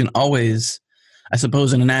topics. You can always, I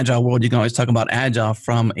suppose, in an Agile world, you can always talk about Agile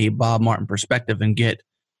from a Bob Martin perspective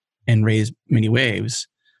and raise many waves.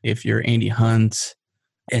 If you're Andy Hunt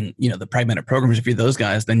and the Pragmatic Programmers, if you're those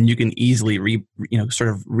guys, then you can easily sort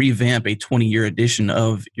of revamp a 20-year edition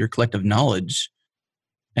of your collective knowledge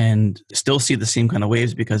and still see the same kind of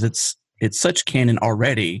waves, because it's such canon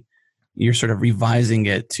already. You're sort of revising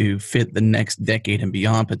it to fit the next decade and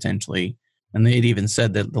beyond potentially. And they'd even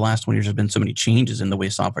said that the last 20 years have been so many changes in the way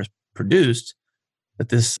software is produced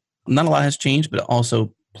that not a lot has changed, but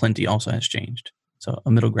also plenty also has changed. So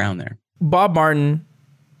a middle ground there. Bob Martin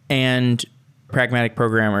and Pragmatic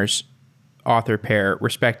Programmers author pair,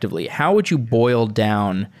 respectively, how would you boil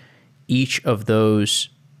down each of those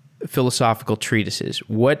philosophical treatises?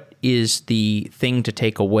 What is the thing to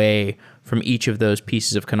take away from each of those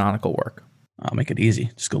pieces of canonical work? I'll make it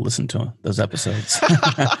easy. Just go listen to those episodes.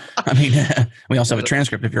 We also have a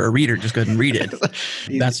transcript. If you're a reader, just go ahead and read it.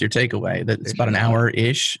 That's your takeaway. It's about an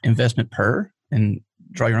hour-ish investment per, and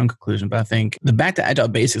draw your own conclusion. But I think the back to Agile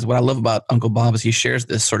Basics, what I love about Uncle Bob is he shares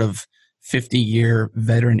this sort of 50-year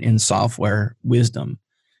veteran in software wisdom.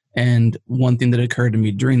 And one thing that occurred to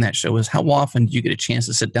me during that show is how often do you get a chance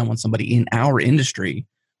to sit down with somebody in our industry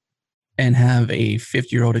and have a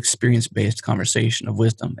 50-year-old experience-based conversation of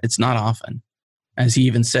wisdom? It's not often. As he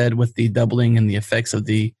even said, with the doubling and the effects of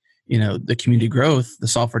the community growth, the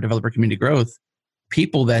software developer community growth,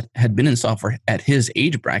 people that had been in software at his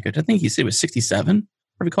age bracket, I think he said it was 67,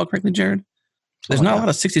 if I recall correctly, Jerod. There's not a lot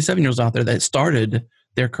of 67-year-olds out there that started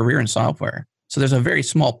their career in software. So there's a very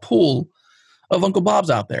small pool of Uncle Bobs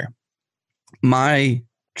out there. My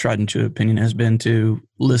tried and true opinion has been to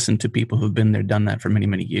listen to people who've been there, done that for many,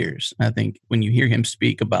 many years. I think when you hear him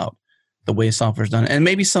speak about the way software is done, and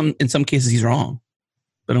maybe in some cases he's wrong,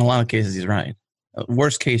 but in a lot of cases he's right.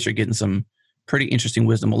 Worst case, you're getting some pretty interesting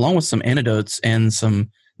wisdom along with some anecdotes and some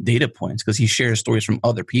data points, because he shares stories from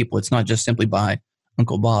other people. It's not just simply by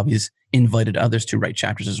Uncle Bob. He's invited others to write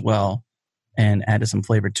chapters as well and added some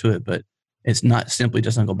flavor to it. But it's not simply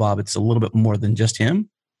just Uncle Bob. It's a little bit more than just him.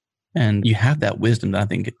 And you have that wisdom that I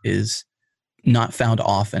think is not found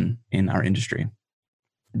often in our industry.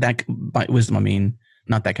 That by wisdom, I mean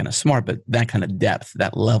not that kind of smart, but that kind of depth,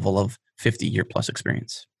 that level of 50-year plus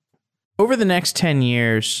experience. Over the next 10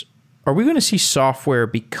 years, are we going to see software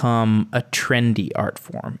become a trendy art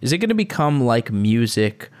form? Is it going to become like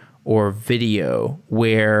music or video,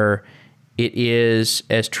 where it is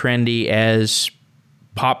as trendy as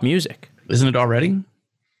pop music? Isn't it already?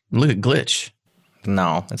 Look at Glitch.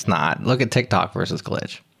 No, it's not. Look at TikTok versus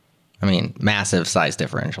Glitch. I mean, massive size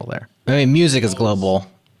differential there. I mean, music is global,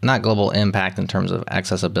 not global impact in terms of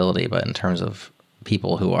accessibility, but in terms of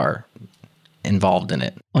people who are involved in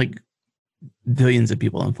it. Like billions of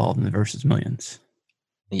people involved in it versus millions.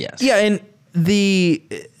 Yes. Yeah, and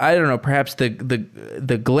I don't know, perhaps the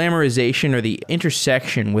glamorization or the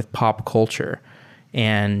intersection with pop culture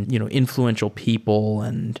and, influential people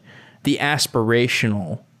and the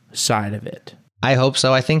aspirational side of it. I hope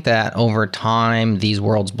so. I think that over time, these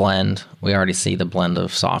worlds blend. We already see the blend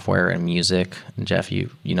of software and music. Jeff, you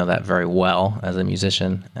know that very well as a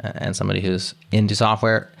musician and somebody who's into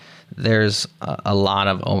software. There's a lot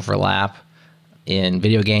of overlap in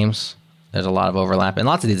video games. There's a lot of overlap in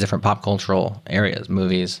lots of these different pop cultural areas,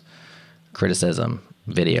 movies, criticism,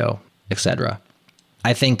 video, etc.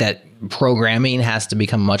 I think that programming has to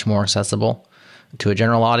become much more accessible to a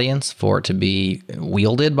general audience for it to be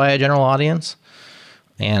wielded by a general audience.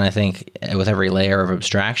 And I think with every layer of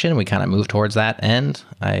abstraction, we kind of move towards that end.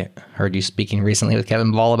 I heard you speaking recently with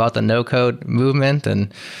Kevin Ball about the no-code movement.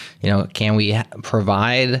 And, can we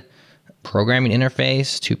provide programming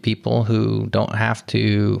interface to people who don't have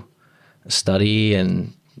to study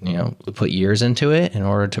and, put years into it in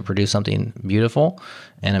order to produce something beautiful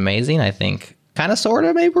and amazing? I think kind of, sort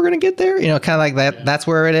of, maybe we're going to get there, kind of like that. That's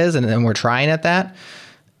where it is. And we're trying at that.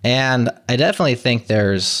 And I definitely think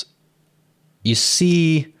you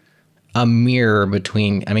see a mirror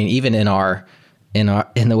between, even in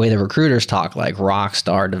the way the recruiters talk, like rock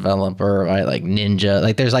star developer, right? Like ninja,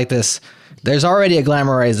 like there's already a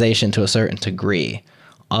glamorization to a certain degree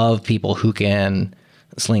of people who can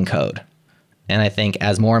sling code. And I think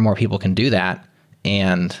as more and more people can do that,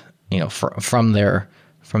 and, from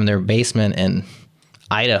their basement in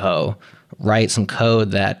Idaho, write some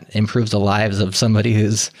code that improves the lives of somebody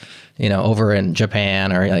who's, over in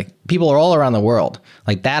Japan, or like people are all around the world.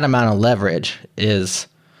 Like that amount of leverage is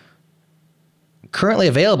currently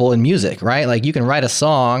available in music, right? Like you can write a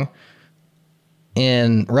song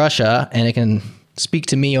in Russia and it can speak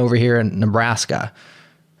to me over here in Nebraska.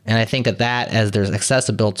 And I think that as there's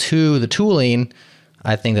accessible to the tooling,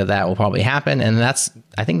 I think that will probably happen. And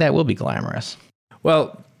I think that will be glamorous.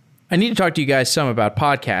 Well, I need to talk to you guys some about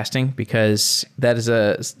podcasting, because that is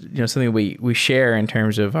something we share in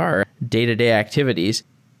terms of our day-to-day activities.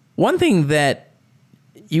 One thing that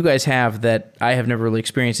you guys have that I have never really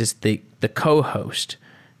experienced is the co-host.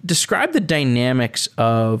 Describe the dynamics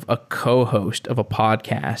of a co-host of a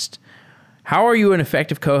podcast. How are you an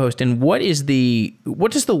effective co-host, and what does the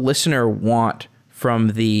listener want from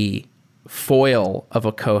the foil of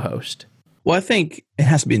a co-host? Well, I think it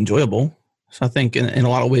has to be enjoyable. So I think in a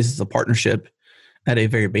lot of ways, it's a partnership at a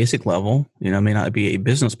very basic level. It may not be a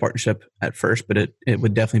business partnership at first, but it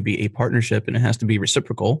would definitely be a partnership, and it has to be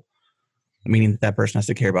reciprocal, meaning that person has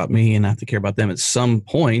to care about me and I have to care about them at some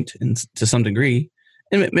point and to some degree.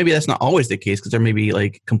 And maybe that's not always the case, because there may be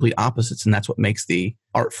like complete opposites, and that's what makes the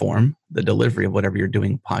art form, the delivery of whatever you're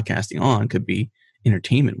doing podcasting on, could be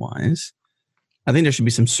entertainment-wise. I think there should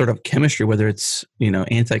be some sort of chemistry, whether it's,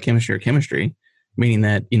 anti-chemistry or chemistry, meaning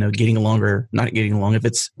that, getting along or not getting along, if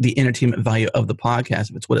it's the entertainment value of the podcast,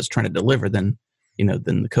 if it's what it's trying to deliver, then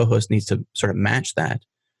the co-host needs to sort of match that.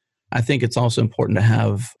 I think it's also important to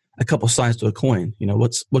have a couple sides to a coin.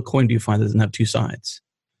 What coin do you find that doesn't have two sides?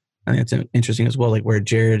 I think it's interesting as well, like where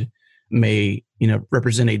Jerod may,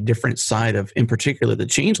 represent a different side of, in particular, the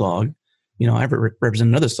changelog. I represent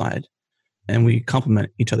another side, and we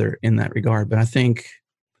complement each other in that regard. But I think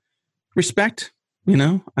respect,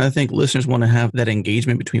 I think listeners want to have that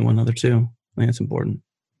engagement between one another too. I think it's important.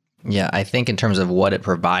 Yeah, I think in terms of what it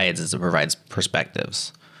provides is it provides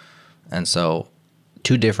perspectives. And so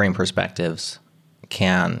two differing perspectives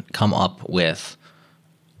can come up with,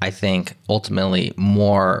 I think, ultimately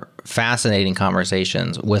more fascinating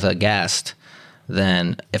conversations with a guest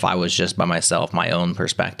than if I was just by myself, my own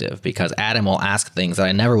perspective, because Adam will ask things that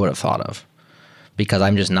I never would have thought of because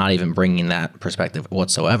I'm just not even bringing that perspective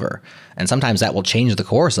whatsoever. And sometimes that will change the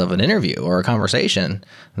course of an interview or a conversation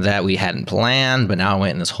that we hadn't planned, but now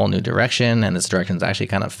went in this whole new direction, and this direction is actually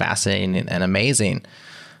kind of fascinating and amazing.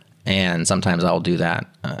 And sometimes I'll do that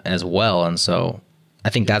as well. And so I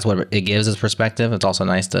think that's what it gives as perspective. It's also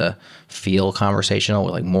nice to feel conversational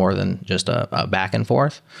with like more than just a back and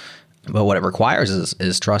forth. But what it requires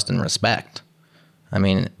is trust and respect. I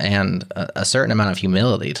mean, and a certain amount of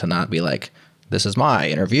humility to not be like, this is my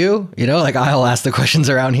interview, like I'll ask the questions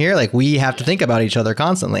around here. Like we have to think about each other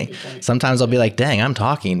constantly. Sometimes I'll be like, dang, I'm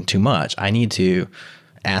talking too much. I need to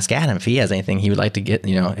ask Adam if he has anything he would like to get,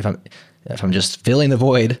 if I'm just filling the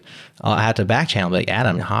void, I have to back channel, like,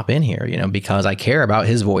 Adam, hop in here, because I care about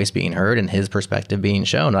his voice being heard and his perspective being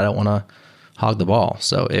shown. I don't want to hog the ball.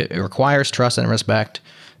 So it requires trust and respect,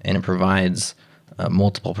 and it provides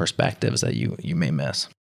multiple perspectives that you may miss.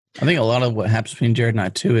 I think a lot of what happens between Jerod and I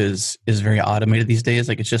too is very automated these days.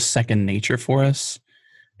 Like it's just second nature for us.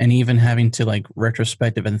 And even having to like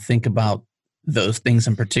retrospective and think about those things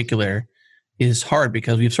in particular is hard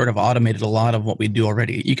because we've sort of automated a lot of what we do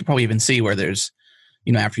already. You could probably even see where there's,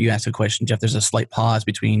 after you ask a question, Jeff, there's a slight pause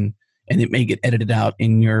between, and it may get edited out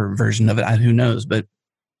in your version of it. Who knows? But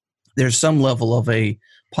there's some level of a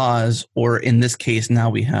pause, or in this case, now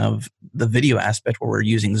we have the video aspect where we're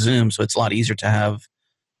using Zoom. So it's a lot easier to have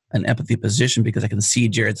an empathy position because I can see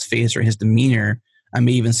Jerod's face or his demeanor. I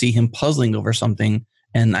may even see him puzzling over something,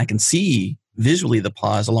 and I can see visually the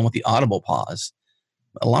pause along with the audible pause.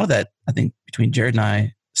 A lot of that, I think, between Jerod and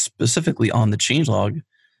I, specifically on the changelog,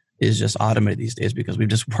 is just automated these days because we've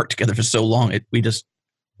just worked together for so long.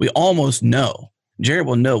 We almost know. Jerod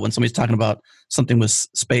will know when somebody's talking about something with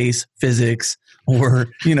space, physics, or,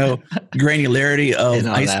 granularity of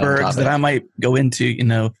icebergs that I might go into,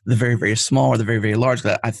 the very, very small or the very, very large,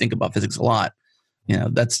 because I think about physics a lot.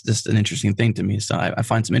 That's just an interesting thing to me. So I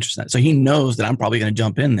find some interest in that. So he knows that I'm probably going to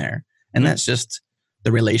jump in there. And that's just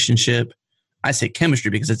the relationship. I say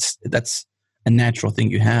chemistry because that's a natural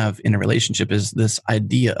thing you have in a relationship, is this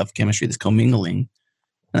idea of chemistry, this commingling.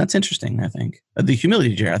 And that's interesting, I think. The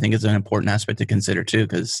humility, Jerod, I think is an important aspect to consider too,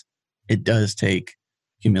 because it does take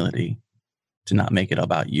humility to not make it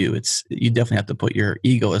about you. You definitely have to put your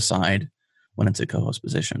ego aside when it's a co-host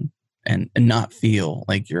position and not feel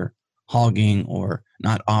like you're hogging or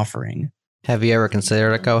not offering. Have you ever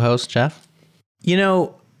considered a co-host, Jeff?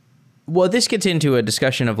 Well, this gets into a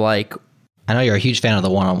discussion of like, I know you're a huge fan of the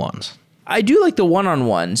one-on-ones. I do like the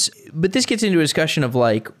one-on-ones, but this gets into a discussion of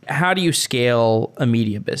like, how do you scale a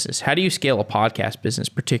media business? How do you scale a podcast business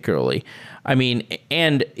particularly? I mean,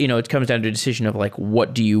 and, it comes down to a decision of like,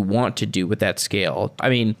 what do you want to do with that scale? I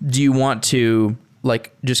mean, do you want to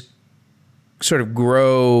like just sort of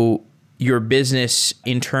grow your business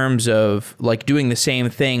in terms of like doing the same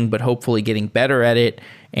thing, but hopefully getting better at it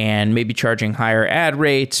and maybe charging higher ad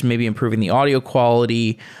rates, maybe improving the audio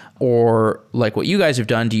quality? Or like what you guys have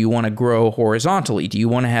done, do you want to grow horizontally? Do you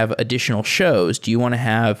want to have additional shows? Do you want to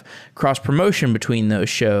have cross-promotion between those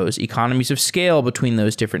shows, economies of scale between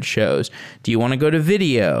those different shows? Do you want to go to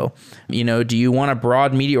video? Do you want a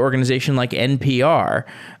broad media organization like NPR?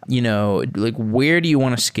 Like where do you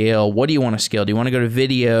want to scale? What do you want to scale? Do you want to go to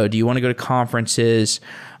video? Do you want to go to conferences?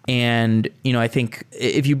 And, I think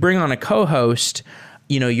if you bring on a co-host,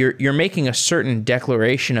 you're making a certain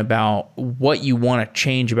declaration about what you want to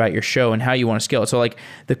change about your show and how you want to scale it. So like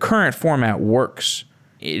the current format works.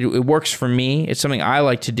 It works for me. It's something I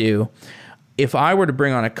like to do. If I were to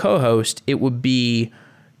bring on a co-host, it would be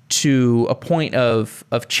to a point of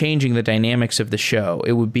changing the dynamics of the show.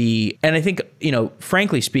 It would be, and I think,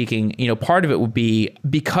 frankly speaking, part of it would be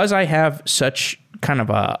because I have such kind of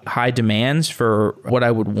a high demands for what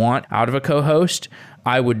I would want out of a co-host,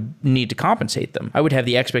 I would need to compensate them. I would have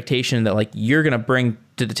the expectation that like you're going to bring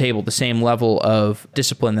to the table the same level of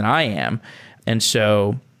discipline that I am. And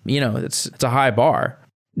so, it's a high bar.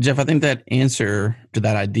 Jeff, I think that answer to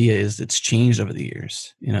that idea is it's changed over the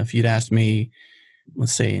years. If you'd asked me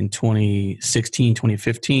let's say in 2016,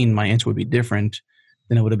 2015, my answer would be different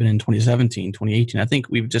than it would have been in 2017, 2018. I think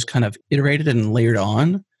we've just kind of iterated and layered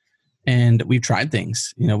on, and we've tried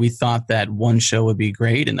things. We thought that one show would be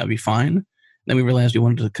great and that'd be fine. Then we realized we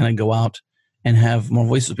wanted to kind of go out and have more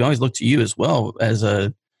voices. We always look to you as well as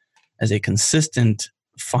a consistent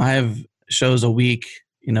 5 shows a week,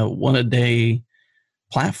 one a day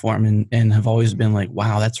platform, and have always been like,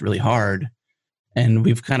 wow, that's really hard. And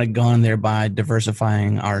we've kind of gone there by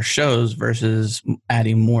diversifying our shows versus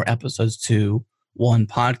adding more episodes to one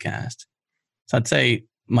podcast. So I'd say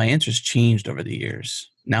my answer's changed over the years.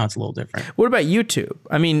 Now it's a little different. What about YouTube?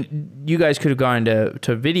 I mean, you guys could have gone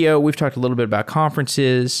to video. We've talked a little bit about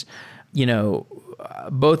conferences.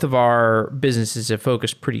 Both of our businesses have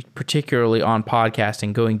focused pretty particularly on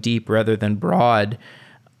podcasting, going deep rather than broad.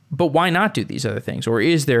 But why not do these other things? Or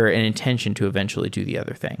is there an intention to eventually do the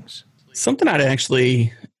other things? Something I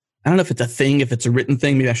don't know if it's a thing, if it's a written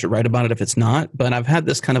thing, maybe I should write about it if it's not, but I've had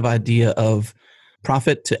this kind of idea of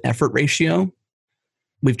profit to effort ratio.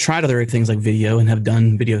 We've tried other things like video and have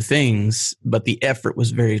done video things, but the effort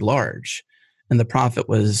was very large and the profit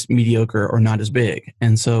was mediocre or not as big.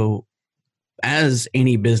 And so as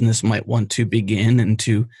any business might want to begin and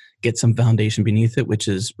to get some foundation beneath it, which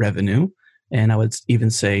is revenue, and I would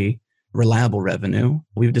even say reliable revenue,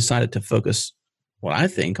 we've decided to focus what I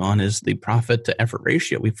think on is the profit to effort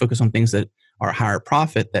ratio. We focus on things that are higher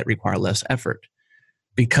profit that require less effort.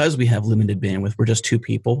 Because we have limited bandwidth, we're just 2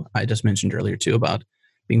 people. I just mentioned earlier too about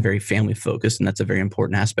being very family focused, and that's a very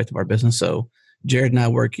important aspect of our business. So Jerod and I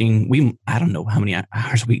working, I don't know how many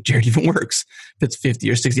hours a week Jerod even works. If it's 50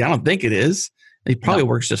 or 60, I don't think it is. He probably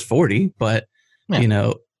works just 40, but I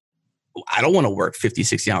don't want to work 50,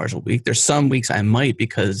 60 hours a week. There's some weeks I might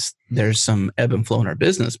because there's some ebb and flow in our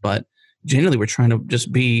business, but generally we're trying to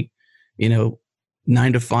just be,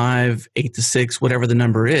 9 to 5, 8 to 6, whatever the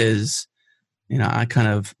number is.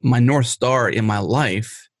 My North Star in my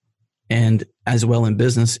life and as well in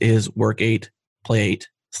business is work 8, play 8,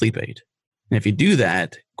 sleep 8. And if you do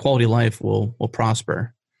that, quality of life will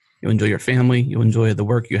prosper. You'll enjoy your family. You'll enjoy the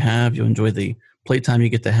work you have. You'll enjoy the playtime you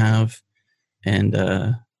get to have. And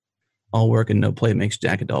all work and no play makes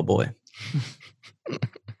Jack a dull boy.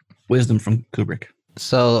 Wisdom from Kubrick.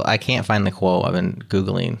 So I can't find the quote. I've been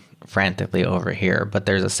Googling frantically over here, but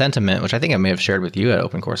there's a sentiment, which I think I may have shared with you at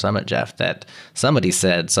Open Core Summit, Jeff, that somebody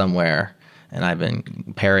said somewhere, and I've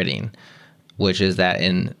been parroting, which is that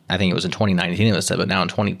I think it was in 2019 it was said, but now in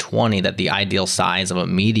 2020, that the ideal size of a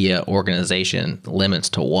media organization limits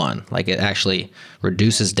to 1. Like it actually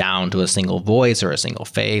reduces down to a single voice or a single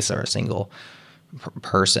face or a single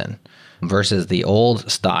person versus the old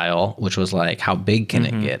style, which was like, how big can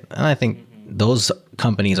it get? And I think those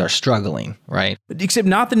companies are struggling, right? Except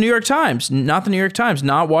not the New York Times,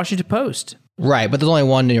 not Washington Post. Right, but there's only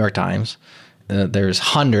one New York Times. There's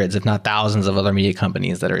hundreds, if not thousands, of other media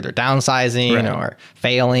companies that are either downsizing or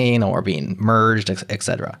failing or being merged, et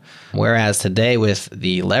cetera. Whereas today, with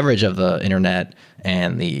the leverage of the internet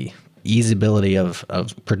and the easyability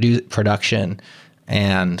of production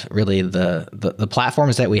and really the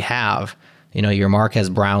platforms that we have, your Marquez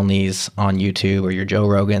Brownlees on YouTube or your Joe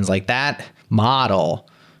Rogans, like that model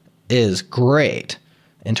is great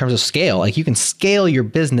in terms of scale. Like you can scale your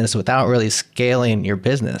business without really scaling your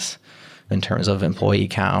business in terms of employee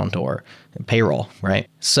count or payroll, right?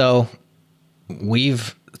 So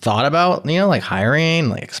we've thought about, like hiring,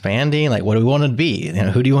 like expanding, like what do we want to be?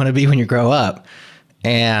 Who do you want to be when you grow up?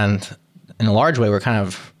 And in a large way, we're kind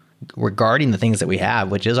of regarding the things that we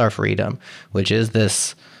have, which is our freedom, which is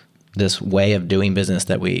this way of doing business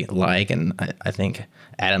that we like. And I think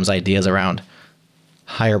Adam's ideas around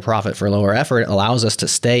higher profit for lower effort allows us to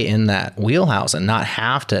stay in that wheelhouse and not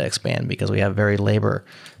have to expand because we have very labor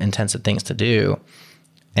intensive things to do.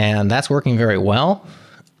 And that's working very well.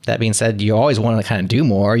 That being said, you always want to kind of do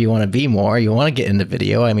more. You want to be more. You want to get into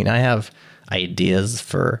video. I mean, I have ideas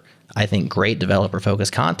for, I think, great developer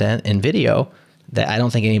focused content in video that I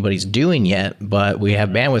don't think anybody's doing yet, but we have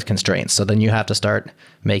bandwidth constraints. So then you have to start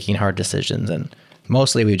making hard decisions. And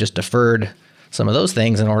mostly we just deferred some of those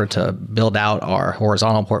things in order to build out our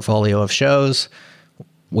horizontal portfolio of shows.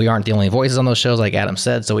 We aren't the only voices on those shows, like Adam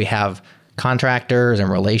said. So we have contractors and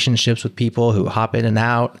relationships with people who hop in and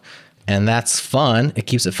out. And that's fun. It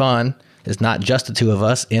keeps it fun. It's not just the 2 of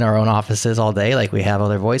us in our own offices all day. Like we have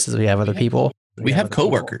other voices. We have other people. We have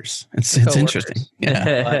coworkers. It's interesting.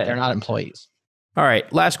 Yeah. But they're not employees. All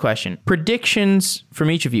right, last question. Predictions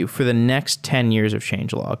from each of you for the next 10 years of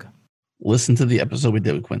Changelog. Listen to the episode we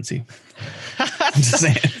did with Quincy. I'm just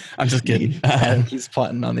saying. I'm just kidding. He's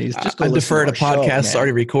plotting on these. I deferred a podcast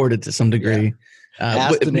already recorded to some degree.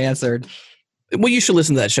 Asked and answered. Well, you should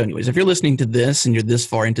listen to that show anyways. If you're listening to this and you're this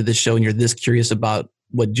far into this show and you're this curious about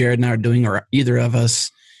what Jerod and I are doing, or either of us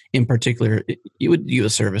in particular, you would do a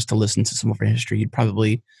service to listen to some of our history. You'd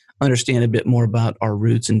probably understand a bit more about our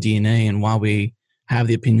roots and DNA and why we have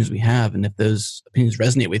the opinions we have. And if those opinions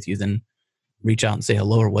resonate with you, then reach out and say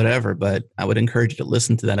hello or whatever. But I would encourage you to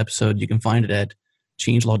listen to that episode. You can find it at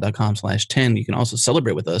changelog.com/10. You can also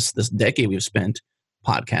celebrate with us this decade we've spent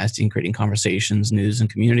podcasting, creating conversations, news, and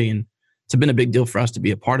community. And it's been a big deal for us to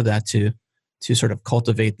be a part of that, to sort of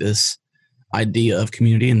cultivate this idea of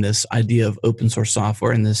community and this idea of open source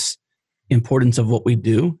software and this importance of what we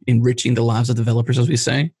do, enriching the lives of developers, as we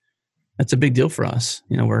say. That's a big deal for us.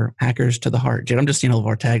 You know, we're hackers to the heart. Jed, I'm just seeing all of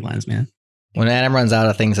our taglines, man. When Adam runs out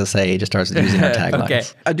of things to say, he just starts using our taglines. Okay.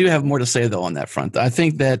 I do have more to say, though, on that front. I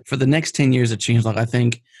think that for the next 10 years at Changelog, I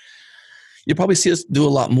think you'll probably see us do a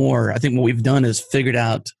lot more. I think what we've done is figured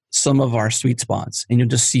out some of our sweet spots, and you'll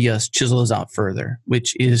just see us chisel those out further,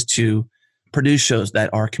 which is to produce shows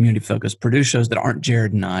that are community focused, produce shows that aren't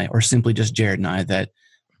Jerod and I, or simply just Jerod and I, that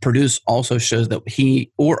produce also shows that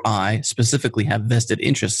he or I specifically have vested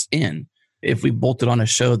interests in. If we bolted on a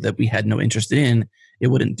show that we had no interest in, it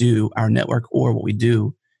wouldn't do our network or what we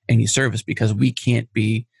do any service, because we can't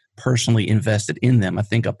be personally invested in them. I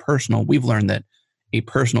think we've learned that a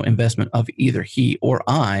personal investment of either he or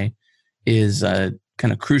I is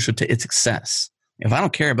kind of crucial to its success. If I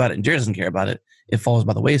don't care about it and Jerod doesn't care about it, it falls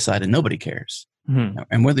by the wayside and nobody cares. Mm-hmm.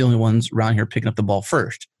 And we're the only ones around here picking up the ball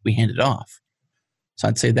first. We hand it off. So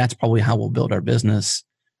I'd say that's probably how we'll build our business.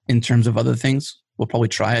 In terms of other things, we'll probably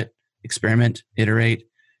try it, experiment, iterate,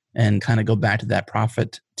 and kind of go back to that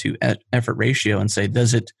profit to effort ratio and say,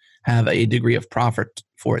 does it have a degree of profit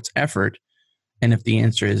for its effort? And if the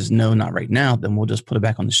answer is no, not right now, then we'll just put it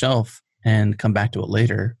back on the shelf and come back to it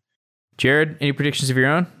later. Jerod, any predictions of your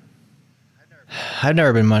own? I've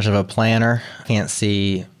never been much of a planner. Can't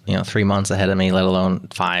see, 3 months ahead of me, let alone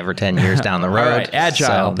 5 or 10 years down the road. All right, agile.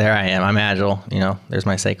 So there I am. I'm agile. There's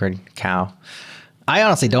my sacred cow. I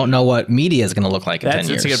honestly don't know what media is going to look like in 10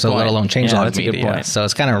 years. That's a good point. Let alone changelog media. A good point. So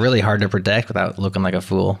it's kind of really hard to predict without looking like a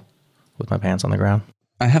fool with my pants on the ground.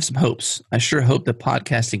 I have some hopes. I sure hope that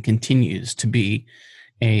podcasting continues to be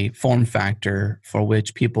a form factor for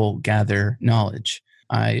which people gather knowledge.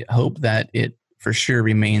 I hope that it for sure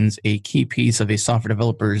remains a key piece of a software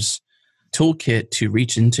developer's toolkit to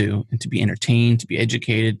reach into and to be entertained, to be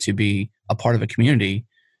educated, to be a part of a community,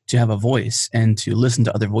 to have a voice and to listen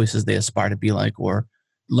to other voices they aspire to be like or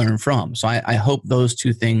learn from. So I hope those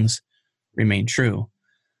two things remain true.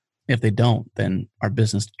 If they don't, then our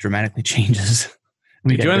business dramatically changes.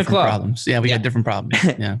 We got different problems. Yeah, we got different problems.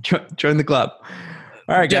 Yeah. Join the club.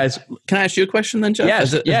 All right, guys. Can I ask you a question then,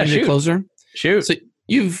 Jeff? Yeah, shoot. Closer? Shoot. So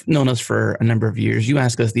you've known us for a number of years. You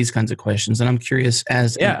ask us these kinds of questions, and I'm curious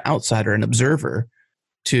as an outsider, an observer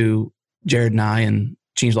to Jerod and I and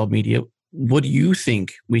Changelog Media, what do you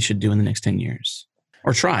think we should do in the next 10 years?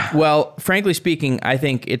 Or try? Well, frankly speaking, I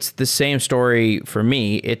think it's the same story for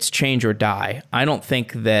me. It's change or die. I don't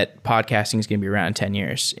think that podcasting is going to be around in 10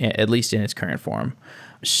 years, at least in its current form.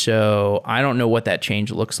 So I don't know what that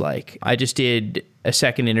change looks like. I just did a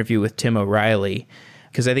second interview with Tim O'Reilly,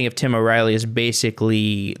 because I think if Tim O'Reilly is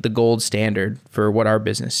basically the gold standard for what our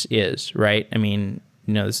business is, right? I mean,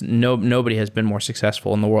 nobody has been more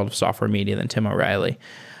successful in the world of software media than Tim O'Reilly.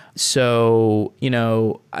 So,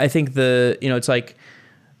 I think it's like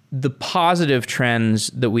the positive trends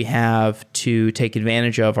that we have to take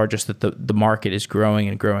advantage of are just that the market is growing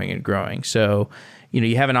and growing and growing. So,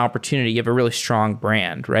 you have an opportunity, you have a really strong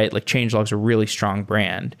brand, right? Like Changelog's a really strong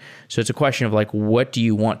brand. So it's a question of like, what do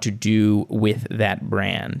you want to do with that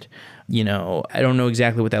brand? I don't know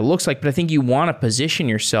exactly what that looks like, but I think you want to position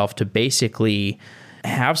yourself to basically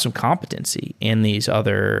have some competency in these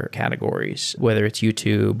other categories, whether it's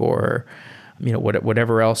YouTube or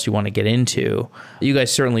whatever else you want to get into. You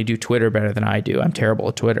guys certainly do Twitter better than I do. I'm terrible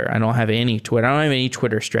at Twitter. I don't have any Twitter. I don't have any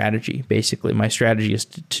Twitter strategy. Basically, my strategy is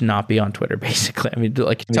to not be on Twitter. Basically,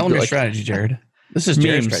 tell them your strategy, Jerod. This is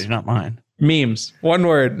Jerod's strategy, not mine. Memes. One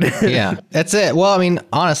word. Yeah, that's it. Well, I mean,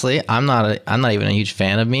 honestly, I'm not even a huge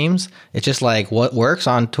fan of memes. It's just like what works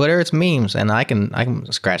on Twitter. It's memes, and I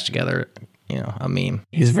can scratch together, a meme.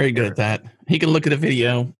 He's very good at that. He can look at a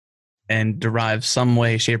video and derive some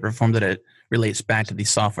way, shape, or form that it relates back to the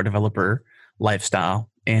software developer lifestyle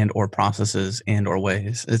and or processes and or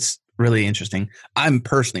ways. It's really interesting. I'm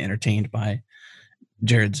personally entertained by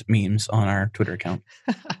Jerod's memes on our Twitter account.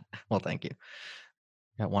 Well, thank you.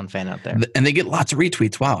 Got one fan out there. And they get lots of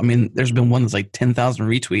retweets. Wow. I mean, there's been one that's like 10,000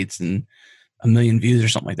 retweets and 1 million views or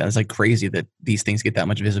something like that. It's like crazy that these things get that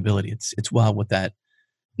much visibility. It's wild what that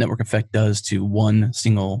network effect does to one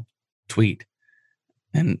single tweet.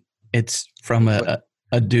 And it's from a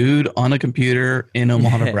dude on a computer in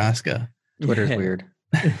Omaha, Nebraska. Twitter's weird.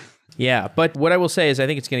 Yeah, but what I will say is I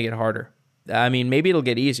think it's going to get harder. I mean, maybe it'll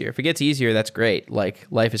get easier. If it gets easier, that's great. Like,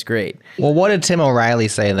 life is great. Well, what did Tim O'Reilly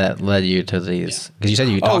say that led you to these? Because you said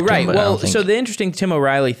you talked to him, but I don't think... So the interesting Tim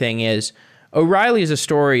O'Reilly thing is, O'Reilly is a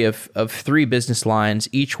story of three business lines,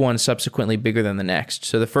 each one subsequently bigger than the next.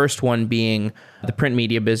 So the first one being the print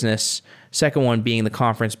media business, second one being the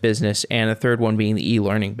conference business, and the third one being the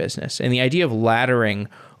e-learning business. And the idea of laddering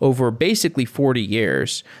over basically 40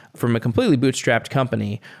 years from a completely bootstrapped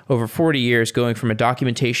company, over 40 years going from a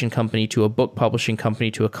documentation company to a book publishing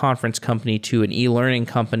company to a conference company to an e-learning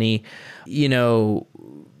company, led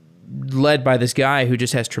by this guy who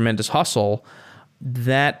just has tremendous hustle.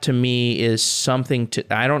 That to me is something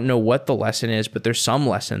I don't know what the lesson is, but there's some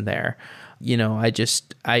lesson there.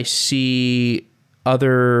 I see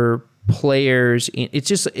other players.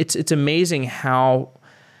 It's amazing how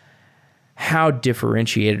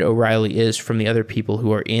differentiated O'Reilly is from the other people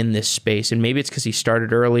who are in this space. And maybe it's because he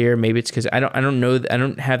started earlier. Maybe it's because I don't know. I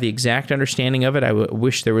don't have the exact understanding of it. I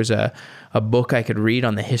wish there was a book I could read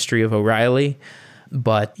on the history of O'Reilly.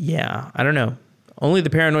 But yeah, I don't know. Only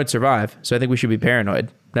the paranoid survive, so I think we should be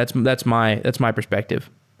paranoid. That's my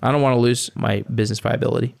perspective. I don't want to lose my business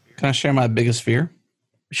viability. Can I share my biggest fear?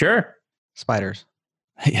 Sure. Spiders.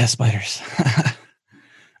 Yeah, spiders.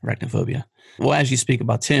 Arachnophobia. Well, as you speak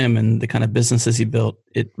about Tim and the kind of businesses he built,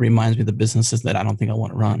 it reminds me of the businesses that I don't think I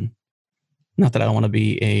want to run. Not that I want to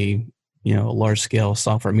be a large scale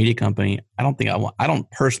software media company. I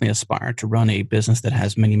don't personally aspire to run a business that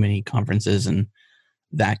has many, many conferences and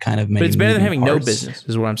that kind of many. But it's better than having parts. no business,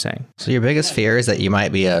 is what I'm saying. So your biggest fear is that you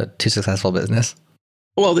might be a too successful business?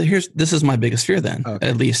 Well, this is my biggest fear then,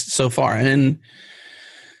 at least so far. And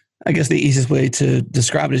I guess the easiest way to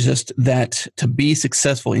describe it is just that to be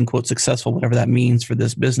successful, in quote, successful, whatever that means for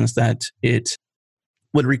this business, that it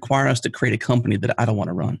would require us to create a company that I don't want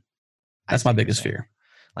to run. That's my biggest fear.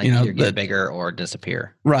 Like either get bigger or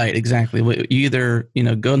disappear. Right, exactly. You either,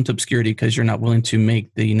 go into obscurity because you're not willing to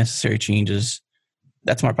make the necessary changes.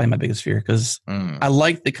 That's probably my biggest fear, because I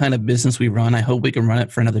like the kind of business we run. I hope we can run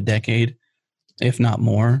it for another decade, if not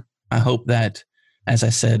more. I hope that, as I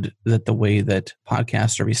said, that the way that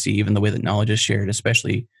podcasts are received and the way that knowledge is shared,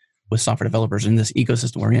 especially with software developers in this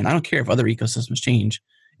ecosystem we're in. I don't care if other ecosystems change.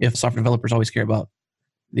 If software developers always care about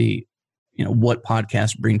the, what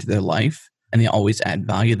podcasts bring to their life and they always add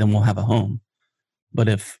value, then we'll have a home. But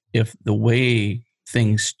if the way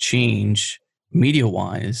things change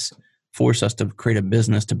media-wise force us to create a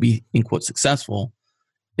business to be, in quote, successful,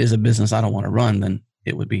 is a business I don't want to run, then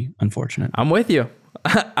it would be unfortunate. I'm with you.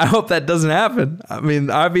 I hope that doesn't happen. I mean,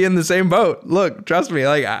 I'd be in the same boat. Look, trust me.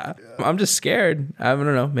 Like, I'm just scared. I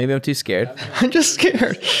don't know. Maybe I'm too scared. I'm just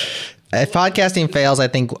scared. If podcasting fails, I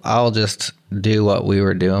think I'll just do what we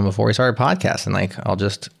were doing before we started podcasting. Like, I'll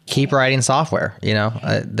just keep writing software.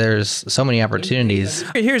 There's so many opportunities.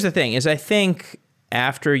 Here's the thing: is I think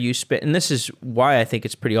after you spend, and this is why I think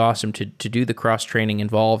it's pretty awesome to do the cross training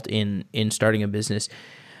involved in starting a business.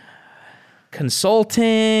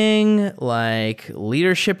 Consulting, like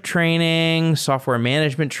leadership training, software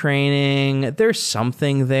management training, there's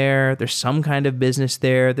something there. There's some kind of business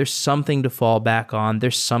there. There's something to fall back on.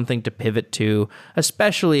 There's something to pivot to,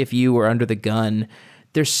 especially if you were under the gun.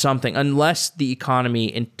 There's something, unless the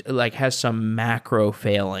economy has some macro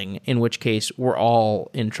failing, in which case we're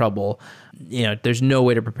all in trouble. There's no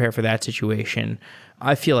way to prepare for that situation.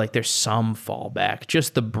 I feel like there's some fallback,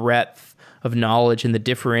 just the breadth of knowledge and the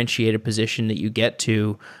differentiated position that you get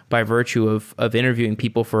to by virtue of interviewing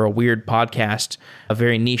people for a weird podcast, a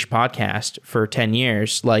very niche podcast for 10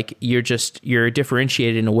 years. Like, you're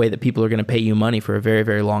differentiated in a way that people are going to pay you money for a very,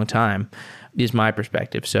 very long time, is my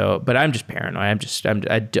perspective. So, but I'm just paranoid.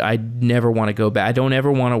 I never want to go back. I don't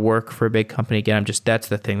ever want to work for a big company again. That's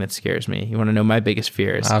the thing that scares me. You want to know my biggest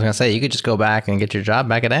fear is? I was going to say, you could just go back and get your job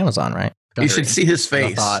back at Amazon, right? You should see his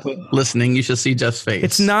face. Listening, you should see Jeff's face.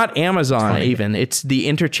 It's not Amazon even. It's the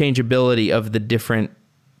interchangeability of the different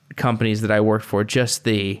companies that I worked for. Just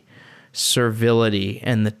the servility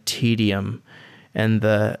and the tedium and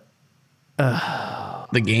the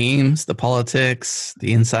games, the politics,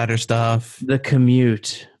 the insider stuff. The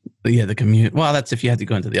commute. Yeah, the commute. Well, that's if you had to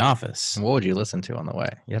go into the office. What would you listen to on the way?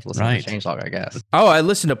 You have to listen to Changelog, I guess. Oh, I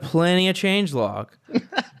listened to plenty of Changelog.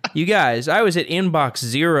 You guys, I was at inbox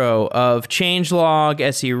 0 of Changelog,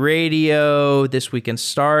 SE Radio, This Week in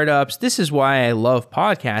Startups. This is why I love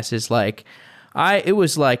podcasts. Is like, it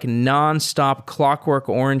was like nonstop Clockwork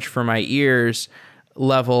Orange for my ears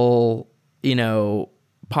level, podcast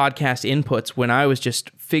inputs when I was just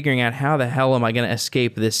figuring out how the hell am I going to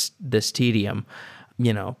escape this tedium.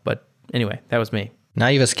 But anyway, that was me. Now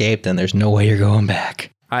you've escaped and there's no way you're going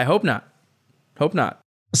back. I hope not. Hope not.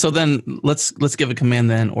 So then let's give a command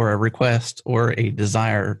then, or a request or a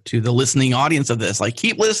desire to the listening audience of this. Like,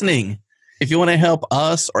 keep listening. If you want to help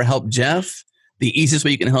us or help Jeff, the easiest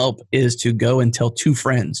way you can help is to go and tell 2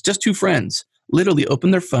 friends, just 2 friends, literally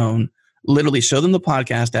open their phone, literally show them the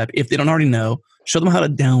podcast app. If they don't already know, show them how to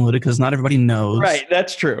download it, because not everybody knows. Right.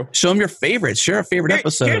 That's true. Show them your favorites. Share a favorite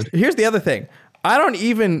episode. Here's the other thing. I don't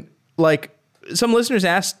even some listeners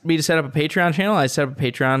asked me to set up a Patreon channel. I set up a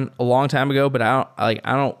Patreon a long time ago, but I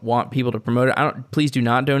don't want people to promote it. Please do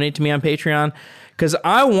not donate to me on Patreon, because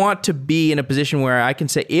I want to be in a position where I can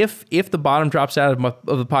say, if the bottom drops out of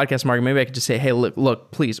the podcast market, maybe I could just say, hey,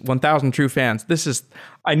 look, please, 1,000 true fans,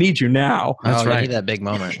 I need you now. That's right. You need that big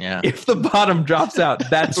moment, yeah. If the bottom drops out,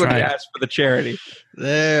 that's what you ask for the charity.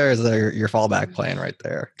 There's your fallback plan right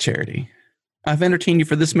there. Charity. I've entertained you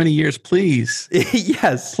for this many years. Please.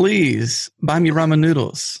 Yes. Please buy me ramen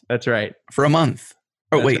noodles. That's right. For a month.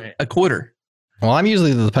 A quarter. Well, I'm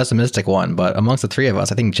usually the pessimistic one, but amongst the 3 of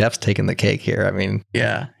us, I think Jeff's taking the cake here. I mean,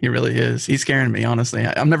 yeah, he really is. He's scaring me, honestly.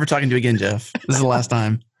 I'm never talking to you again, Jeff. This is the last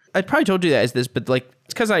time. I probably told you that as this, but it's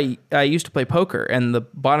because I used to play poker, and the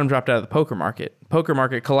bottom dropped out of the poker market. Poker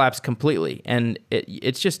market collapsed completely, and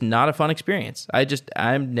it's just not a fun experience.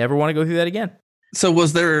 I never want to go through that again. So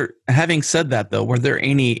having said that though, were there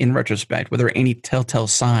any telltale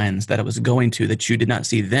signs that it was going to, that you did not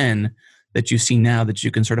see then, that you see now, that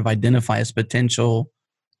you can sort of identify as potential,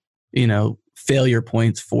 failure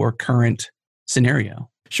points for current scenario?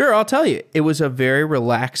 Sure, I'll tell you. It was a very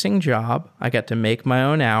relaxing job. I got to make my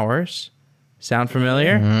own hours. Sound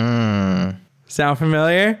familiar? Sound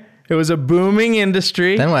familiar? It was a booming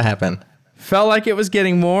industry. Then what happened? Felt like it was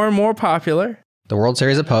getting more and more popular. The World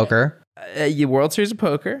Series of Poker. World Series of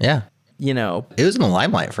Poker. Yeah. It was in the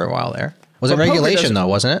limelight for a while there. Was it regulation though,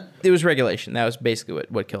 wasn't it? It was regulation. That was basically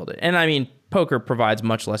what killed it. And I mean, poker provides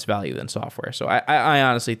much less value than software. So I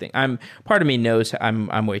honestly think part of me knows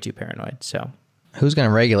I'm way too paranoid. So who's going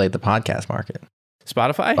to regulate the podcast market?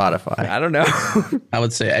 Spotify? I don't know. I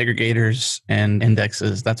would say aggregators and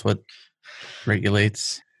indexes. That's what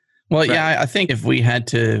regulates. Well, right. Yeah, I think if we had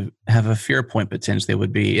to have a fear point potentially, it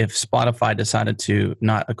would be if Spotify decided to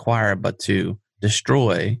not acquire, but to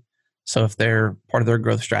destroy. So if part of their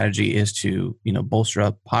growth strategy is to, bolster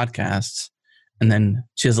up podcasts and then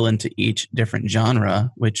chisel into each different genre,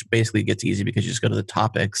 which basically gets easy because you just go to the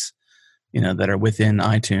topics, that are within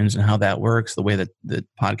iTunes and how that works, the way that the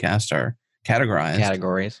podcasts are categorized.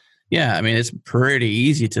 Categories. Yeah, I mean, it's pretty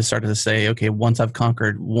easy to start to say, okay, once I've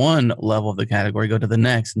conquered one level of the category, go to the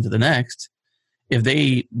next and to the next. If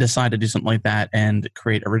they decide to do something like that and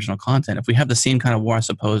create original content, if we have the same kind of war, I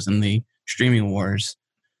suppose, in the streaming wars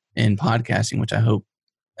in podcasting, which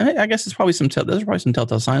I guess there's probably some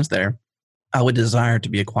telltale signs there. I would desire to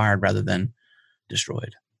be acquired rather than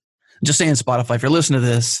destroyed. Just saying, Spotify, if you're listening to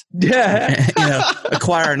this,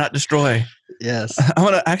 acquire, not destroy. Yes. I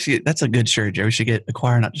want to actually, that's a good shirt, Joe. We should get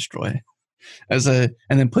acquire, not destroy. And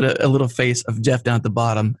then put a little face of Jeff down at the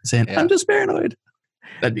bottom saying, I'm just paranoid.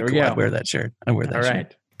 That'd be cool. I'd wear that shirt. I'd wear that shirt. All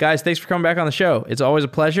right. Guys, thanks for coming back on the show. It's always a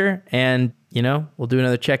pleasure. And, we'll do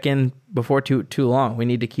another check-in before too long. We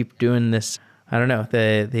need to keep doing this, I don't know,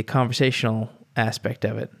 the conversational aspect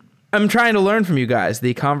of it. I'm trying to learn from you guys,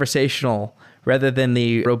 the conversational rather than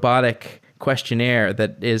the robotic questionnaire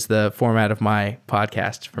that is the format of my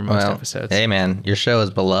podcast for most episodes. Hey, man, your show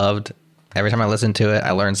is beloved. Every time I listen to it,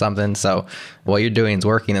 I learn something. So what you're doing is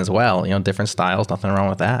working as well. Different styles, nothing wrong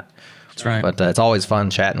with that. That's right. But it's always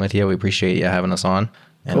fun chatting with you. We appreciate you having us on,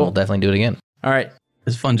 and We'll definitely do it again. All right.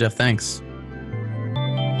 It's fun, Jeff. Thanks.